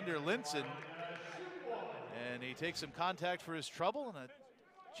defender Linson, and he takes some contact for his trouble and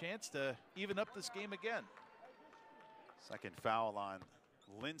a chance to even up this game again. Second foul on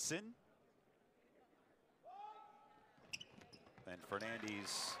Linson. And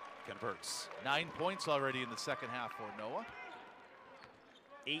Fernandez converts. 9 points already in the second half for Noah.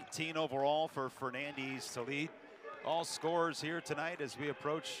 18 overall for Fernandez to lead all scorers here tonight as we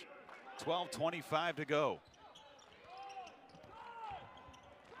approach 12:25 to go.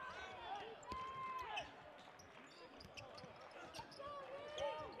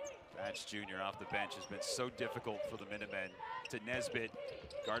 Thatch Jr. off the bench has been so difficult for the Minutemen. To Nesbitt,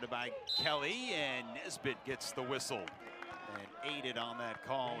 guarded by Kelly, and Nesbitt gets the whistle and aided on that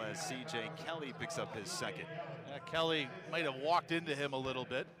call as CJ Kelly picks up his second. Yeah, Kelly might have walked into him a little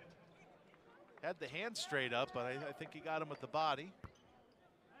bit. Had the hand straight up, but I think he got him with the body.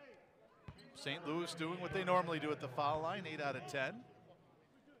 St. Louis doing what they normally do at the foul line, 8 out of 10.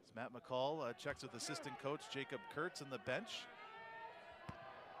 As Matt McCall checks with assistant coach Jacob Kurtz on the bench.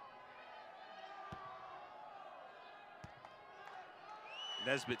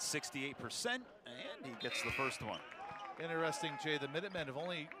 Nesbitt 68%, and he gets the first one. Interesting, Jay, the Minutemen have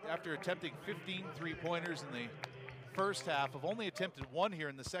only, after attempting 15 three-pointers in the first half, have only attempted one here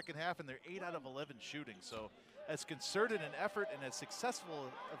in the second half, and they're 8 out of 11 shooting. So as concerted an effort and as successful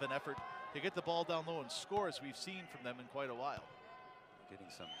of an effort to get the ball down low and score as we've seen from them in quite a while. Getting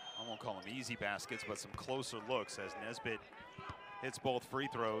some, I won't call them easy baskets, but some closer looks as Nesbitt hits both free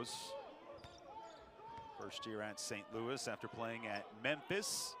throws. First year at St. Louis after playing at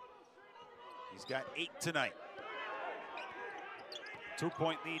Memphis. He's got 8 tonight.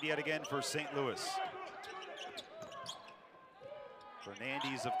 2-point lead yet again for St. Louis.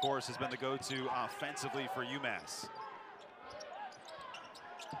 Fernandez, of course, has been the go-to offensively for UMass.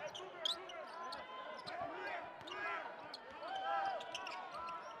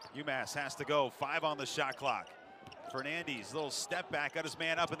 UMass has to go, 5 on the shot clock. Fernandez, little step back, got his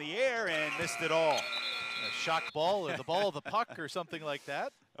man up in the air and missed it all. A shock ball or the ball of the puck or something like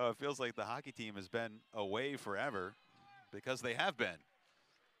that. Oh, it feels like the hockey team has been away forever because they have been.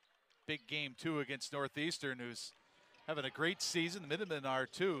 Big game, too, against Northeastern, who's having a great season. The Minutemen are,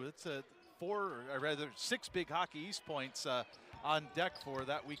 too. It's a 6 big Hockey East points on deck for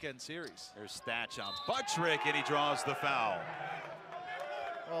that weekend series. There's Thatch on Buttrick, and he draws the foul.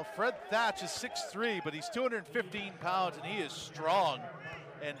 Well, Fred Thatch is 6'3", but he's 215 pounds, and he is strong.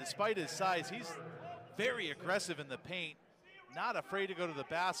 And despite his size, he's very aggressive in the paint, not afraid to go to the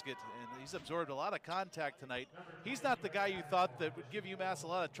basket, and he's absorbed a lot of contact tonight. He's not the guy you thought that would give UMass a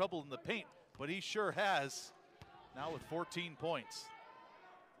lot of trouble in the paint, but he sure has, now with 14 points.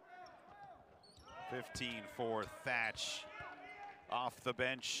 15 for Thatch off the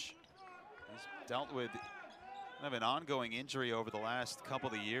bench. He's dealt with kind of an ongoing injury over the last couple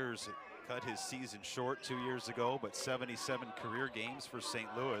of years. It cut his season short 2 years ago, but 77 career games for St.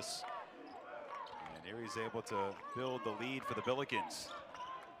 Louis. And here he's able to build the lead for the Billikens.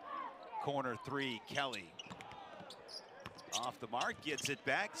 Corner 3, Kelly. Off the mark, gets it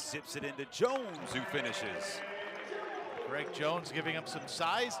back, zips it into Jones, who finishes. Greg Jones giving him some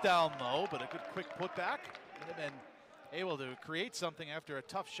size down low, but a good quick putback. And then able to create something after a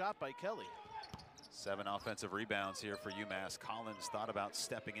tough shot by Kelly. 7 offensive rebounds here for UMass. Collins thought about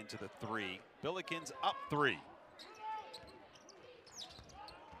stepping into the 3. Billikens up 3.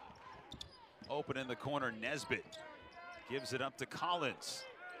 Open in the corner, Nesbitt gives it up to Collins.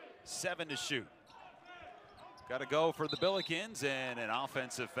 7 to shoot. Got to go for the Billikens, and an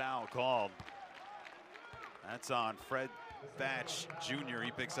offensive foul called. That's on Fred Thatch Jr.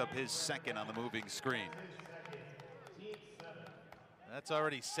 He picks up his second on the moving screen. That's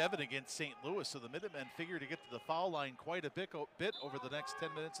already 7 against St. Louis, so the Minutemen figure to get to the foul line quite a bit over the next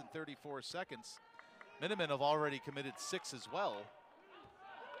 10 minutes and 34 seconds. Minutemen have already committed 6 as well.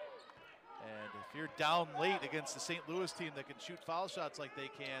 And if you're down late against the St. Louis team that can shoot foul shots like they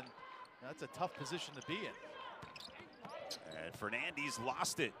can, that's a tough position to be in. And Fernandez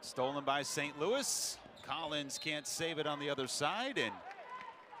lost it. Stolen by St. Louis. Collins can't save it on the other side, and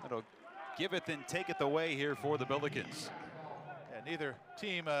that'll give it and take it away here for the Billikens. Yeah, neither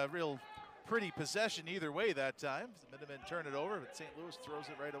team a real pretty possession either way that time. The Minutemen turn it over, but St. Louis throws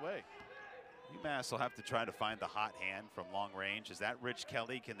it right away. UMass will have to try to find the hot hand from long range. Is that Rich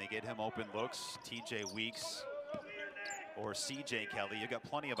Kelly? Can they get him open looks? TJ Weeks or CJ Kelly? You've got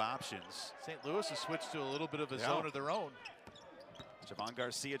plenty of options. St. Louis has switched to a little bit of a zone of their own. Javon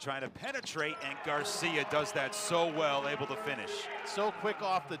Garcia trying to penetrate, and Garcia does that so well, able to finish. So quick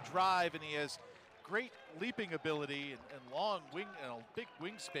off the drive, and he has great leaping ability and long wing, big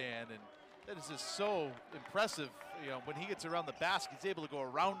wingspan, and that is just so impressive. You know, when he gets around the basket, he's able to go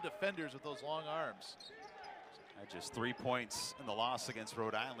around defenders with those long arms. Just 3 points in the loss against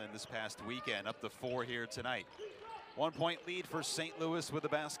Rhode Island this past weekend, up to 4 here tonight. 1 point lead for St. Louis with the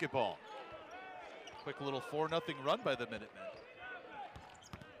basketball. Quick little 4-0 run by the Minutemen.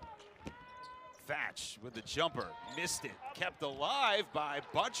 Thatch with the jumper, missed it, kept alive by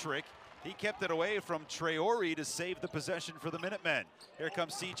Buttrick. He kept it away from Traore to save the possession for the Minutemen. Here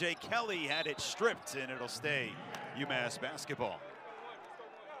comes CJ Kelly, had it stripped, and it'll stay UMass basketball.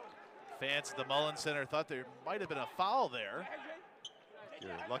 Fans at the Mullen Center thought there might have been a foul there.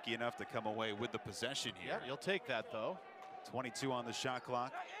 You're lucky enough to come away with the possession here. Yeah, you'll take that though. 22 on the shot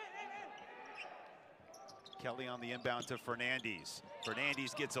clock. Kelly on the inbound to Fernandez.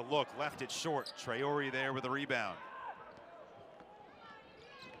 Fernandez gets a look, left it short. Traore there with a rebound.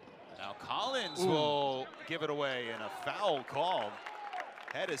 Now Collins will give it away, and a foul called.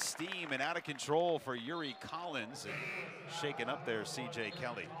 Head of steam and out of control for Yuri Collins, and shaken up there, CJ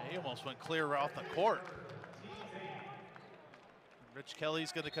Kelly. He almost went clear off the court. Rich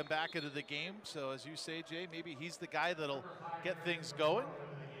Kelly's going to come back into the game, so as you say, Jay, maybe he's the guy that'll get things going.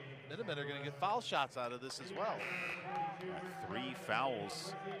 Minutemen are going to get foul shots out of this as well. 3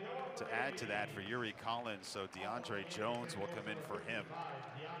 fouls to add to that for Yuri Collins, so DeAndre Jones will come in for him.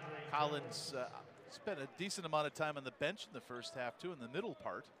 Collins spent a decent amount of time on the bench in the first half, too, in the middle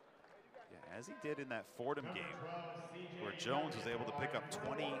part. Yeah, as he did in that Fordham game, where Jones was able to pick up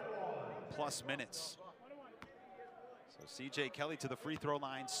 20+ minutes. So CJ Kelly to the free throw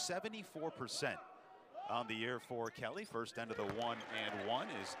line, 74% on the year for Kelly. First end of the 1-and-1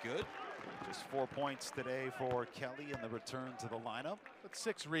 is good. Just 4 points today for Kelly in the return to the lineup. With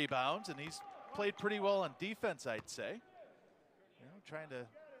 6 rebounds, and he's played pretty well on defense, I'd say. You know, trying to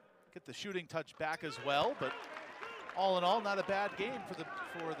get the shooting touch back as well, but all in all, not a bad game for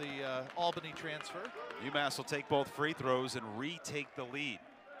the Albany transfer. UMass will take both free throws and retake the lead.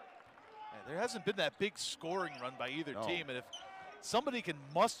 There hasn't been that big scoring run by either team, and if somebody can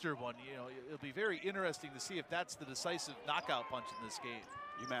muster one, you know, it'll be very interesting to see if that's the decisive knockout punch in this game.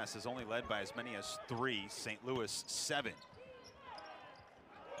 UMass is only led by as many as 3, St. Louis 7.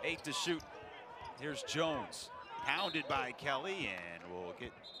 8 to shoot. Here's Jones, pounded by Kelly, and will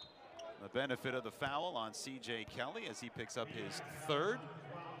get the benefit of the foul on CJ Kelly as he picks up his 3rd.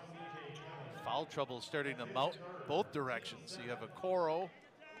 Foul trouble starting to mount both directions. So you have Okoro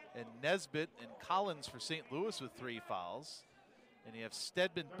and Nesbitt and Collins for St. Louis with 3 fouls. And you have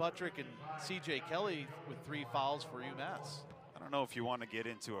Stedman, Buttrick, and CJ Kelly with 3 fouls for UMass. I don't know if you want to get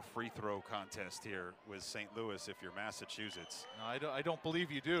into a free throw contest here with St. Louis if you're Massachusetts. No, I don't believe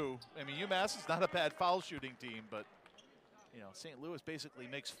you do. I mean, UMass is not a bad foul shooting team, but you know, St. Louis basically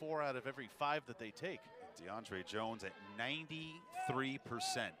makes 4 out of every 5 that they take. DeAndre Jones at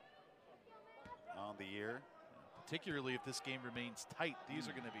 93% on the year. Particularly if this game remains tight, these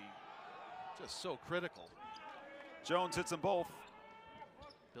are going to be just so critical. Jones hits them both.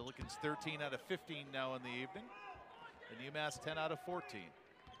 Billikens 13 out of 15 now in the evening, and UMass 10 out of 14.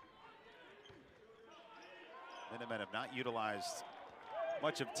 Minutemen have not utilized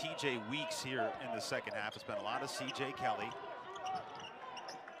much of TJ Weeks here in the second half. It's been a lot of CJ Kelly.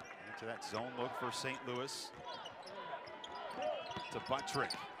 Into that zone look for St. Louis. To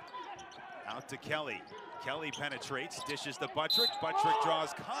Buttrick. Out to Kelly. Kelly penetrates, dishes to Buttrick. Buttrick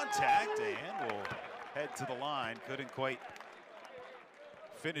draws contact and will head to the line. Couldn't quite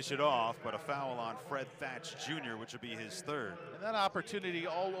finish it off, but a foul on Fred Thatch Jr., which will be his 3rd. And that opportunity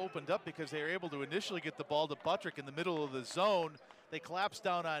all opened up because they were able to initially get the ball to Buttrick in the middle of the zone. They collapse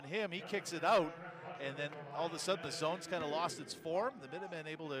down on him, he kicks it out, and then all of a sudden the zone's kind of lost its form. The Minutemen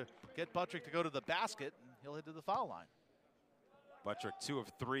able to get Buttrick to go to the basket, and he'll head to the foul line. Buttrick 2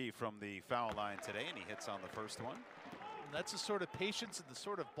 of 3 from the foul line today, and he hits on the first one. And that's the sort of patience and the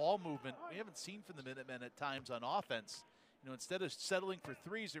sort of ball movement we haven't seen from the Minutemen at times on offense. You know, instead of settling for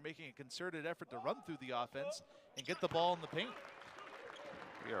 3s, they're making a concerted effort to run through the offense and get the ball in the paint.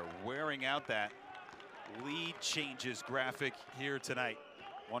 We are wearing out that lead changes graphic here tonight.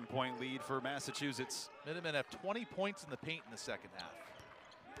 1 point lead for Massachusetts. Minutemen have 20 points in the paint in the second half.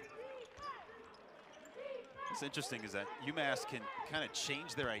 What's interesting is that UMass can kind of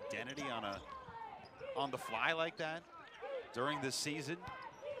change their identity on the fly like that during this season.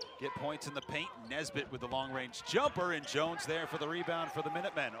 Get points in the paint. Nesbitt with the long-range jumper, and Jones there for the rebound for the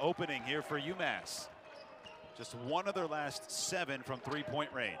Minutemen. Opening here for UMass. Just 1 of their last 7 from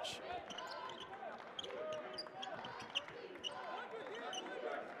 3-point range.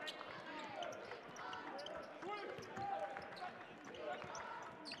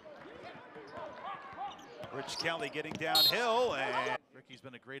 Rich Kelly getting downhill, and Ricky's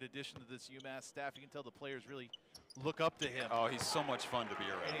been a great addition to this UMass staff. You can tell the players really look up to him. Oh, he's so much fun to be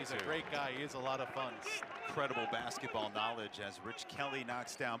around. And he's a great guy. He is a lot of fun. Incredible basketball knowledge as Rich Kelly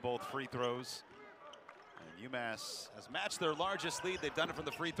knocks down both free throws. And UMass has matched their largest lead. They've done it from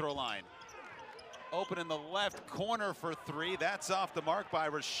the free throw line. Open in the left corner for 3. That's off the mark by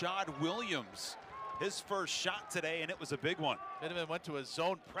Rashad Williams. His first shot today, and it was a big one. Minutemen went to a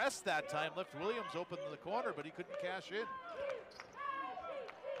zone press that time, left Williams open in the corner, but he couldn't cash in.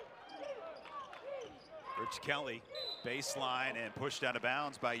 Rich Kelly, baseline and pushed out of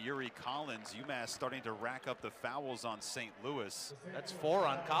bounds by Yuri Collins. UMass starting to rack up the fouls on St. Louis. That's 4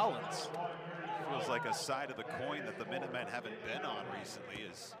 on Collins. Feels like a side of the coin that the Minutemen haven't been on recently,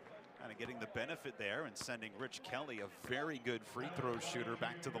 is kind of getting the benefit there and sending Rich Kelly, a very good free throw shooter,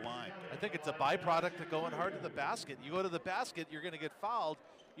 back to the line. I think it's a byproduct of going hard to the basket. You go to the basket, you're going to get fouled.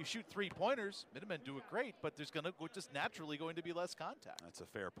 You shoot 3-pointers, Minutemen do it great, but there's going to just naturally going to be less contact. That's a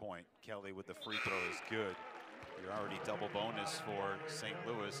fair point. Kelly with the free throw is good. You're already double bonus for St.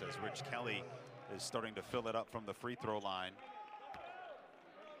 Louis as Rich Kelly is starting to fill it up from the free throw line.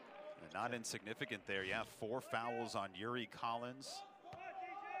 And not insignificant there. Yeah, 4 fouls on Yuri Collins.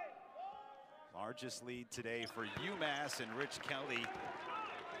 Largest lead today for UMass, and Rich Kelly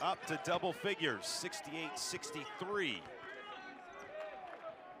up to double figures, 68-63.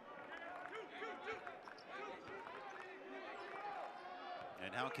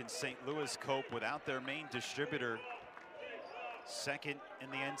 And how can St. Louis cope without their main distributor? Second in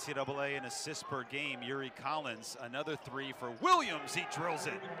the NCAA in assists per game, Yuri Collins. Another 3 for Williams. He drills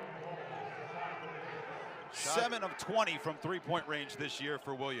it. 7 of 20 from three-point range this year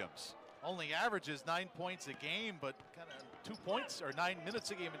for Williams. Only averages 9 points a game, but kind of 2 points or 9 minutes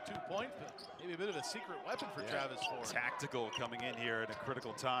a game and 2 points. But maybe a bit of a secret weapon for Travis Ford. Tactical coming in here at a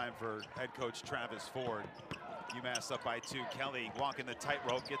critical time for head coach Travis Ford. UMass up by 2. Kelly walking the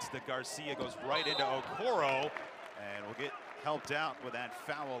tightrope, gets to Garcia, goes right into Okoro, and will get helped out with that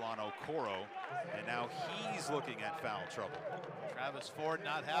foul on Okoro. And now he's looking at foul trouble. Travis Ford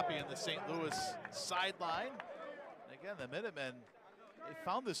not happy in the St. Louis sideline. And again, the Minutemen, they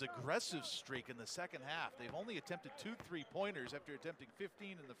found this aggressive streak in the second half. They've only attempted 2 3-pointers after attempting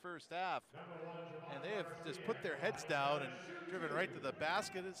 15 in the first half. And they have just put their heads down and driven right to the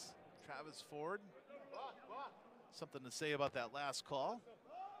basket. Is Travis Ford. Something to say about that last call.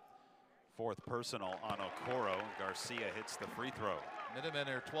 4th personal on Okoro. Garcia hits the free throw. Minutemen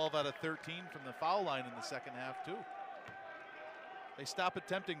are 12 out of 13 from the foul line in the second half, too. They stop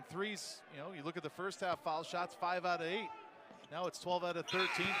attempting threes. You know, you look at the first half foul shots, 5 out of 8. Now it's 12 out of 13,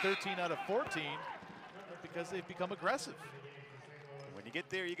 13 out of 14, because they've become aggressive. When you get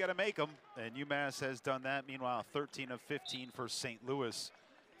there, you got to make them, and UMass has done that. Meanwhile, 13 of 15 for St. Louis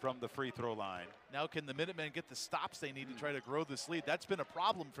from the free throw line. Now can the Minutemen get the stops they need to try to grow this lead? That's been a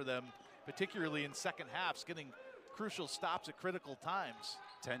problem for them, particularly in second halves, getting crucial stops at critical times.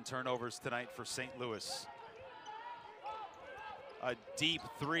 10 turnovers tonight for St. Louis. A deep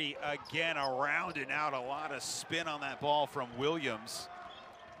 3 again, around and out. A lot of spin on that ball from Williams.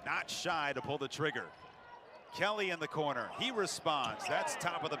 Not shy to pull the trigger. Kelly in the corner. He responds. That's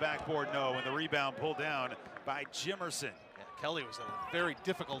top of the backboard, no, and the rebound pulled down by Jimerson. Kelly was at a very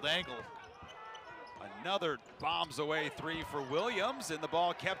difficult angle. Another bombs away 3 for Williams, and the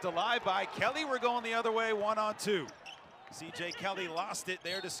ball kept alive by Kelly. We're going the other way, 1-on-2. CJ Kelly lost it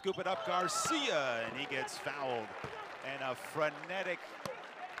there to scoop it up. Garcia, and he gets fouled. And a frenetic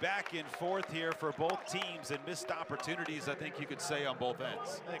back and forth here for both teams, and missed opportunities, I think you could say, on both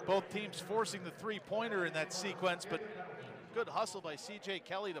ends. I think both teams forcing the 3-pointer in that sequence, but good hustle by CJ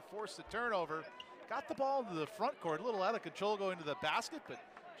Kelly to force the turnover. Got the ball into the front court, a little out of control going to the basket, but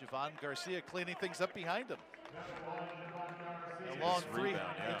Javon Garcia cleaning things up behind him. A long 3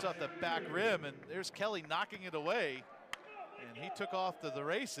 hits off the back rim, and there's Kelly knocking it away. And he took off to the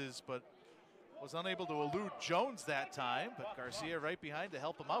races, but was unable to elude Jones that time, but Garcia right behind to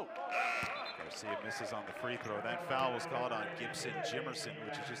help him out. Garcia misses on the free throw. That foul was called on Gibson Jimerson,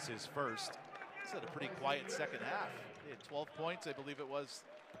 which is just his first. He's had a pretty quiet second half. He had 12 points, I believe it was,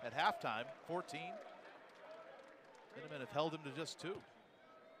 at halftime, 14. Minutemen have held him to just 2.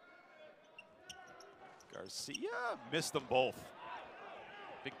 Garcia missed them both.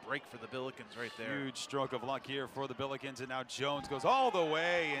 Big break for the Billikens right there. Huge stroke of luck here for the Billikens, and now Jones goes all the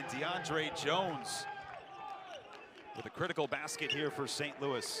way, and DeAndre Jones with a critical basket here for St.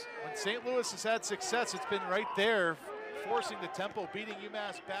 Louis. When St. Louis has had success, it's been right there, forcing the tempo, beating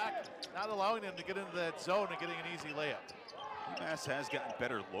UMass back, not allowing them to get into that zone and getting an easy layup. UMass has gotten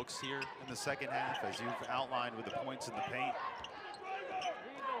better looks here in the second half, as you've outlined with the points in the paint.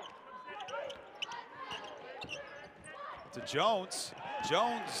 To Jones.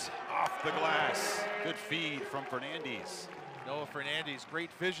 Jones off the glass. Good feed from Fernandez. Noah Fernandez,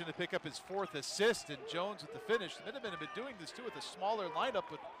 great vision to pick up his 4th assist, and Jones with the finish. The Minutemen have been doing this too with a smaller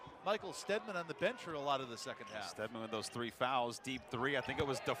lineup with Michael Stedman on the bench for a lot of the second half. Stedman with those 3 fouls, deep 3. I think it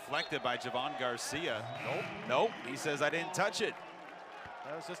was deflected by Javon Garcia. Nope. He says, I didn't touch it.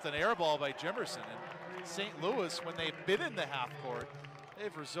 That was just an air ball by Jimerson. And St. Louis, when they've been in the half court,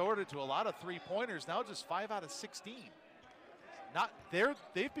 they've resorted to a lot of 3-pointers, now just 5 out of 16.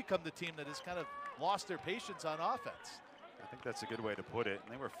 They've become the team that has kind of lost their patience on offense. I think that's a good way to put it.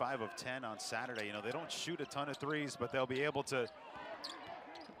 And they were 5 of 10 on Saturday. You know, they don't shoot a ton of threes, but they'll be able to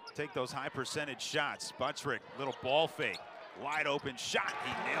take those high percentage shots. Buttrick, little ball fake, wide open shot.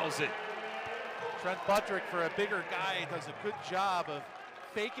 He nails it. Trent Buttrick, for a bigger guy, does a good job of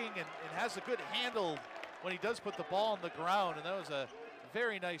faking and has a good handle when he does put the ball on the ground. And that was a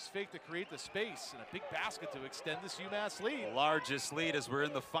very nice fake to create the space and a big basket to extend this UMass lead. The largest lead as we're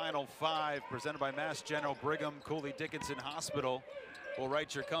in the final 5, presented by Mass General Brigham Cooley Dickinson Hospital. We'll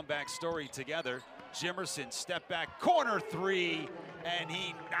write your comeback story together. Jimerson, step back, corner 3, and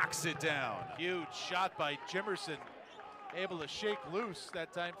he knocks it down. Huge shot by Jimerson, able to shake loose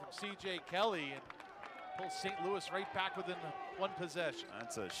that time from C.J. Kelly and pull St. Louis right back within 1 possession.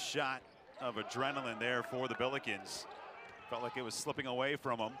 That's a shot of adrenaline there for the Billikens. Felt like it was slipping away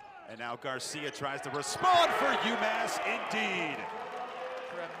from him. And now Garcia tries to respond for UMass, indeed.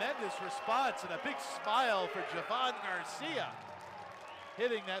 Tremendous response and a big smile for Javon Garcia,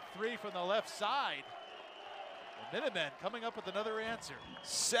 hitting that 3 from the left side. The Minutemen coming up with another answer.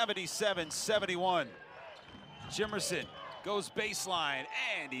 77-71. Jimerson goes baseline,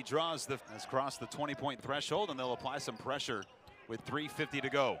 and he has crossed the 20-point threshold, and they'll apply some pressure with 3:50 to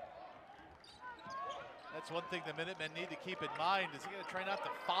go. That's one thing the Minutemen need to keep in mind, is they're going to try not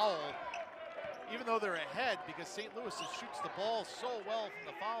to foul, even though they're ahead, because St. Louis shoots the ball so well from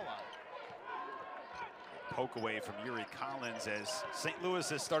the foul line. Poke away from Yuri Collins as St. Louis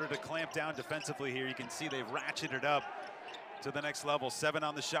has started to clamp down defensively here. You can see they've ratcheted up to the next level. 7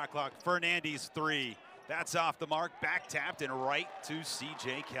 on the shot clock. Fernandez 3. That's off the mark. Back tapped and right to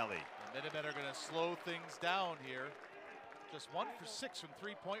C.J. Kelly. The Minutemen are going to slow things down here. Just 1 for 6 from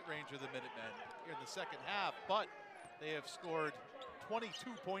 3-point range of the Minutemen here in the second half, but they have scored 22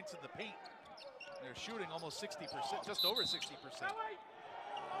 points in the paint. They're shooting almost 60%, just over 60%.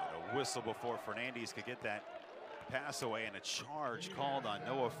 A whistle before Fernandez could get that pass away, and a charge called on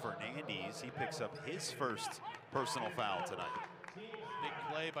Noah Fernandez. He picks up his first personal foul tonight. Big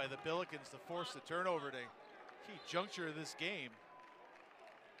play by the Billikens to force the turnover at a key juncture of this game.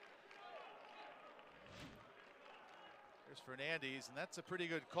 There's Fernandez, and that's a pretty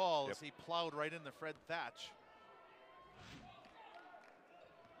good call as he plowed right into Fred Thatch.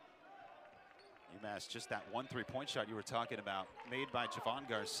 UMass, just that 1 3-point shot you were talking about, made by Javon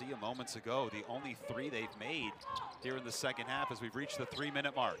Garcia moments ago. The only 3 they've made here in the second half as we've reached the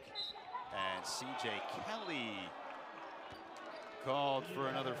 3-minute mark. And C.J. Kelly called for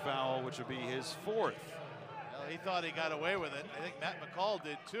another foul, which would be his 4th. Well, he thought he got away with it. I think Matt McCall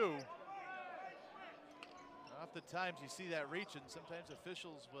did too. Oftentimes you see that reach, and sometimes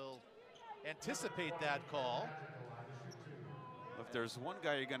officials will anticipate that call. If there's one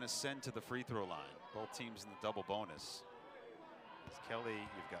guy you're going to send to the free throw line, both teams in the double bonus. It's Kelly,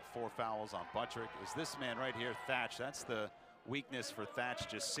 you've got 4 fouls on Buttrick. Is this man right here, Thatch? That's the weakness for Thatch,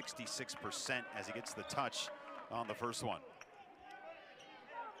 just 66% as he gets the touch on the first one.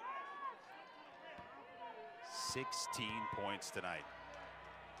 16 points tonight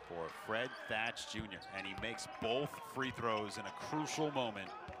for Fred Thatch Jr., and he makes both free throws in a crucial moment.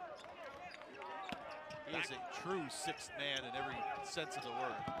 He is a true 6th man in every sense of the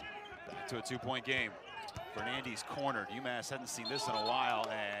word. Back to a 2-point game. Fernandez cornered. UMass hadn't seen this in a while,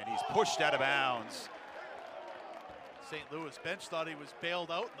 and he's pushed out of bounds. St. Louis bench thought he was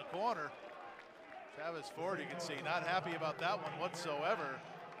bailed out in the corner. Travis Ford, you can see, not happy about that one whatsoever.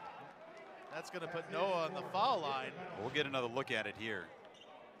 That's going to put Noah on the foul line. We'll get another look at it here.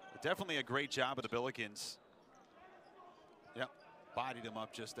 But definitely a great job of the Billikens. Yep, bodied him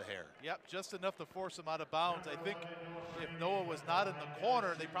up just a hair. Yep, just enough to force him out of bounds. I think if Noah was not in the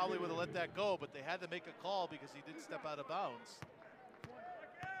corner, they probably would have let that go, but they had to make a call because he did step out of bounds.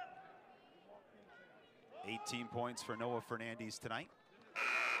 18 points for Noah Fernandez tonight.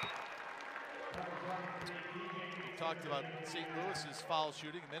 We talked about St. Louis's foul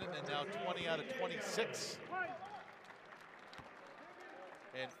shooting. Minutemen now 20 out of 26.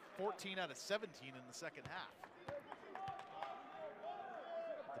 And 14 out of 17 in the second half.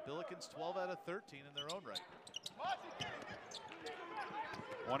 The Billikens 12 out of 13 in their own right.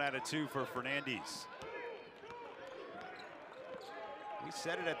 1 out of 2 for Fernandez. We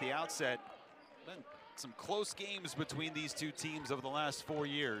said it at the outset. Been some close games between these two teams over the last 4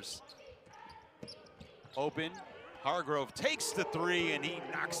 years. Open, Hargrove takes the 3 and he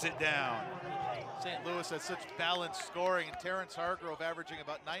knocks it down. St. Louis has such balanced scoring, and Terrence Hargrove averaging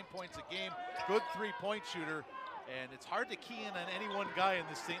about 9 points a game. Good 3-point shooter, and it's hard to key in on any one guy in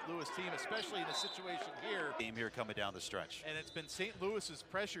this St. Louis team, especially in a situation here. Game here coming down the stretch. And it's been St. Louis's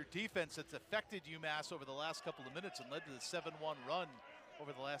pressure defense that's affected UMass over the last couple of minutes and led to the 7-1 run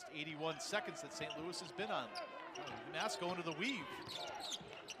over the last 81 seconds that St. Louis has been on. UMass going to the weave.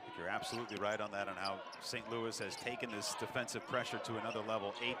 You're absolutely right on that, on how St. Louis has taken this defensive pressure to another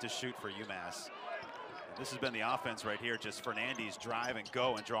level. 8 to shoot for UMass. And this has been the offense right here. Just Fernandez drive and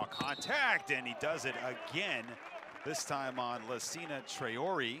go and draw contact, and he does it again. This time on Lacina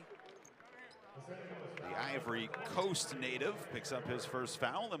Traore. The Ivory Coast native picks up his first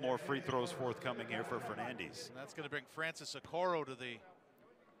foul, and more free throws forthcoming here for Fernandez. And that's going to bring Francis Okoro to the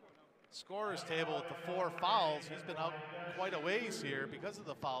scorer's table with the 4 fouls. He's been out quite a ways here because of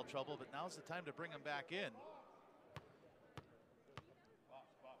the foul trouble, but now's the time to bring him back in.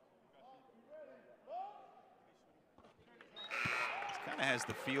 Kind of has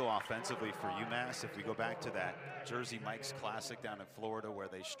the feel offensively for UMass. If we go back to that Jersey Mike's Classic down in Florida, where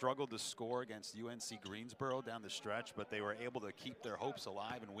they struggled to score against UNC Greensboro down the stretch, but they were able to keep their hopes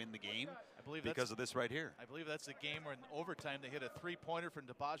alive and win the game because of this right here. I believe that's the game where in overtime they hit a 3-pointer from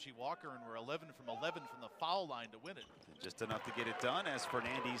Debaji Walker and were 11 from 11 from the foul line to win it. Just enough to get it done as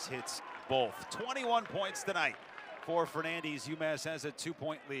Fernandez hits both. 21 points tonight for Fernandez. UMass has a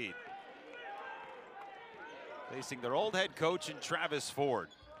 2-point lead. Facing their old head coach in Travis Ford.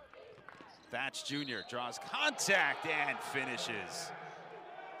 Thatch Jr. draws contact and finishes.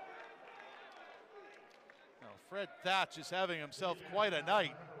 Now Fred Thatch is having himself quite a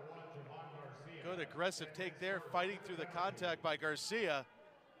night. Good aggressive take there, fighting through the contact by Garcia.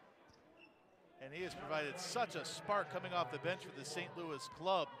 And he has provided such a spark coming off the bench for the St. Louis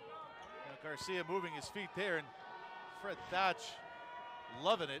club. Now Garcia moving his feet there, and Fred Thatch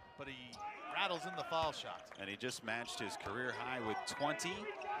loving it, but he rattles in the foul shot. And he just matched his career high with 20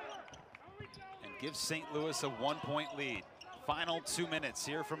 and gives St. Louis a 1-point lead. Final 2 minutes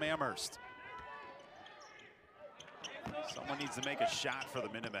here from Amherst. Someone needs to make a shot for the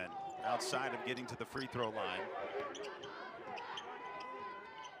Minutemen outside of getting to the free throw line.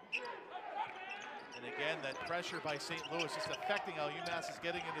 And again, that pressure by St. Louis just affecting how UMass is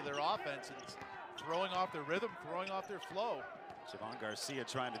getting into their offense and throwing off their rhythm, throwing off their flow. Javon Garcia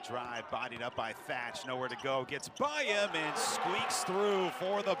trying to drive, bodied up by Thatch, nowhere to go, gets by him and squeaks through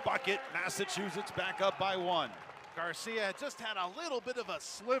for the bucket. Massachusetts back up by 1. Garcia just had a little bit of a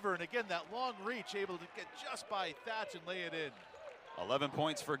sliver, and again, that long reach, able to get just by Thatch and lay it in. 11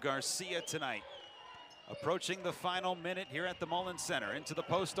 points for Garcia tonight. Approaching the final minute here at the Mullins Center. Into the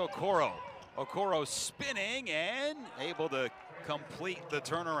post, Okoro. Okoro spinning and able to complete the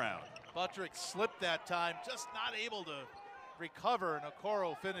turnaround. Buttrick slipped that time, just not able to recover, and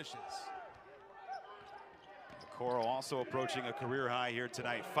Okoro finishes. Okoro also approaching a career high here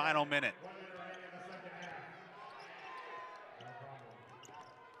tonight. Final minute.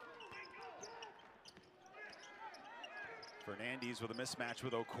 Fernandez with a mismatch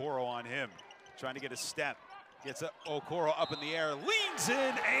with Okoro on him. Trying to get a step. Gets Okoro up in the air, leans in,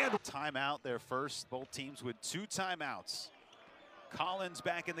 and timeout there first. Both teams with 2 timeouts. Collins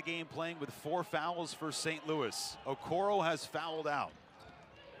back in the game playing with 4 fouls for St. Louis. Okoro has fouled out.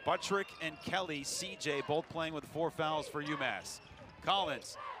 Buttrick and Kelly, CJ, both playing with 4 fouls for UMass.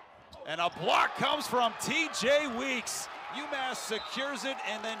 Collins, and a block comes from TJ Weeks. UMass secures it,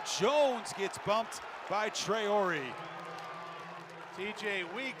 and then Jones gets bumped by Traore.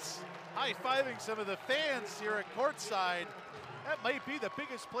 TJ Weeks high-fiving some of the fans here at courtside. That might be the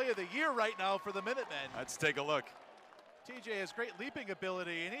biggest play of the year right now for the Minutemen. Let's take a look. TJ has great leaping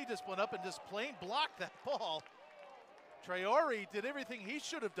ability, and he just went up and just plain blocked that ball. Traore did everything he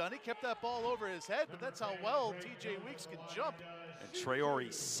should have done. He kept that ball over his head, but that's how well TJ Weeks can jump. And Traore,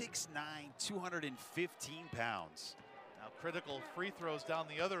 6'9", 215 pounds. Now critical free throws down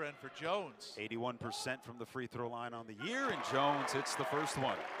the other end for Jones. 81% from the free throw line on the year, and Jones hits the first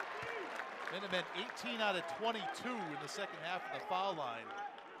one. Minutemen 18 out of 22 in the second half of the foul line,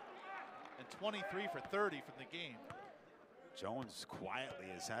 and 23 for 30 from the game. Jones quietly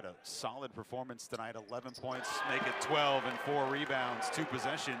has had a solid performance tonight. 11 points, make it 12, and 4 rebounds, 2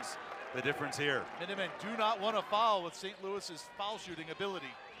 possessions. The difference here. Minutemen do not want to foul with St. Louis's foul shooting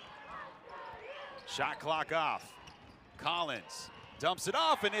ability. Shot clock off. Collins dumps it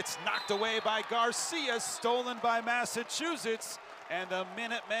off, and it's knocked away by Garcia, stolen by Massachusetts, and the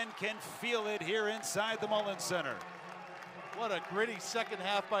Minutemen can feel it here inside the Mullins Center. What a gritty second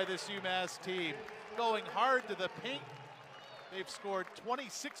half by this UMass team. Going hard to the paint. They've scored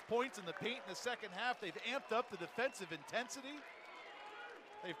 26 points in the paint in the second half. They've amped up the defensive intensity.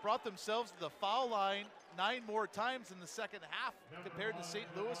 They've brought themselves to the foul line 9 more times in the second half compared to St.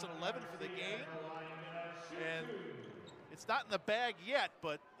 Louis, and 11 for the game. And It's not in the bag yet,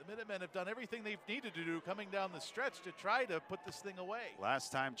 but the Minutemen have done everything they've needed to do coming down the stretch to try to put this thing away.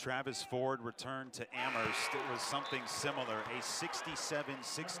 Last time Travis Ford returned to Amherst, it was something similar, a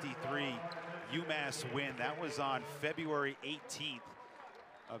 67-63 UMass win. That was on February 18th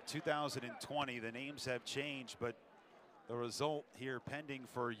of 2020. The names have changed, but the result here pending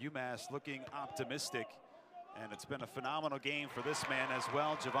for UMass looking optimistic. And it's been a phenomenal game for this man as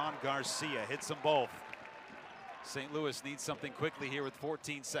well. Javon Garcia hits them both. St. Louis needs something quickly here with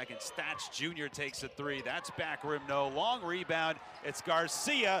 14 seconds. Thatch Jr. takes a three. That's back rim, no. Long rebound. It's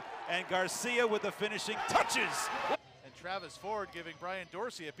Garcia, and Garcia with the finishing touches. And Travis Ford giving Brian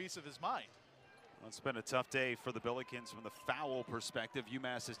Dorsey a piece of his mind. Well, it's been a tough day for the Billikens from the foul perspective.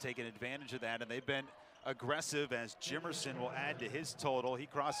 UMass has taken advantage of that, and they've been aggressive as Jimerson will add to his total. He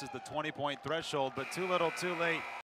crosses the 20-point threshold, but too little, too late.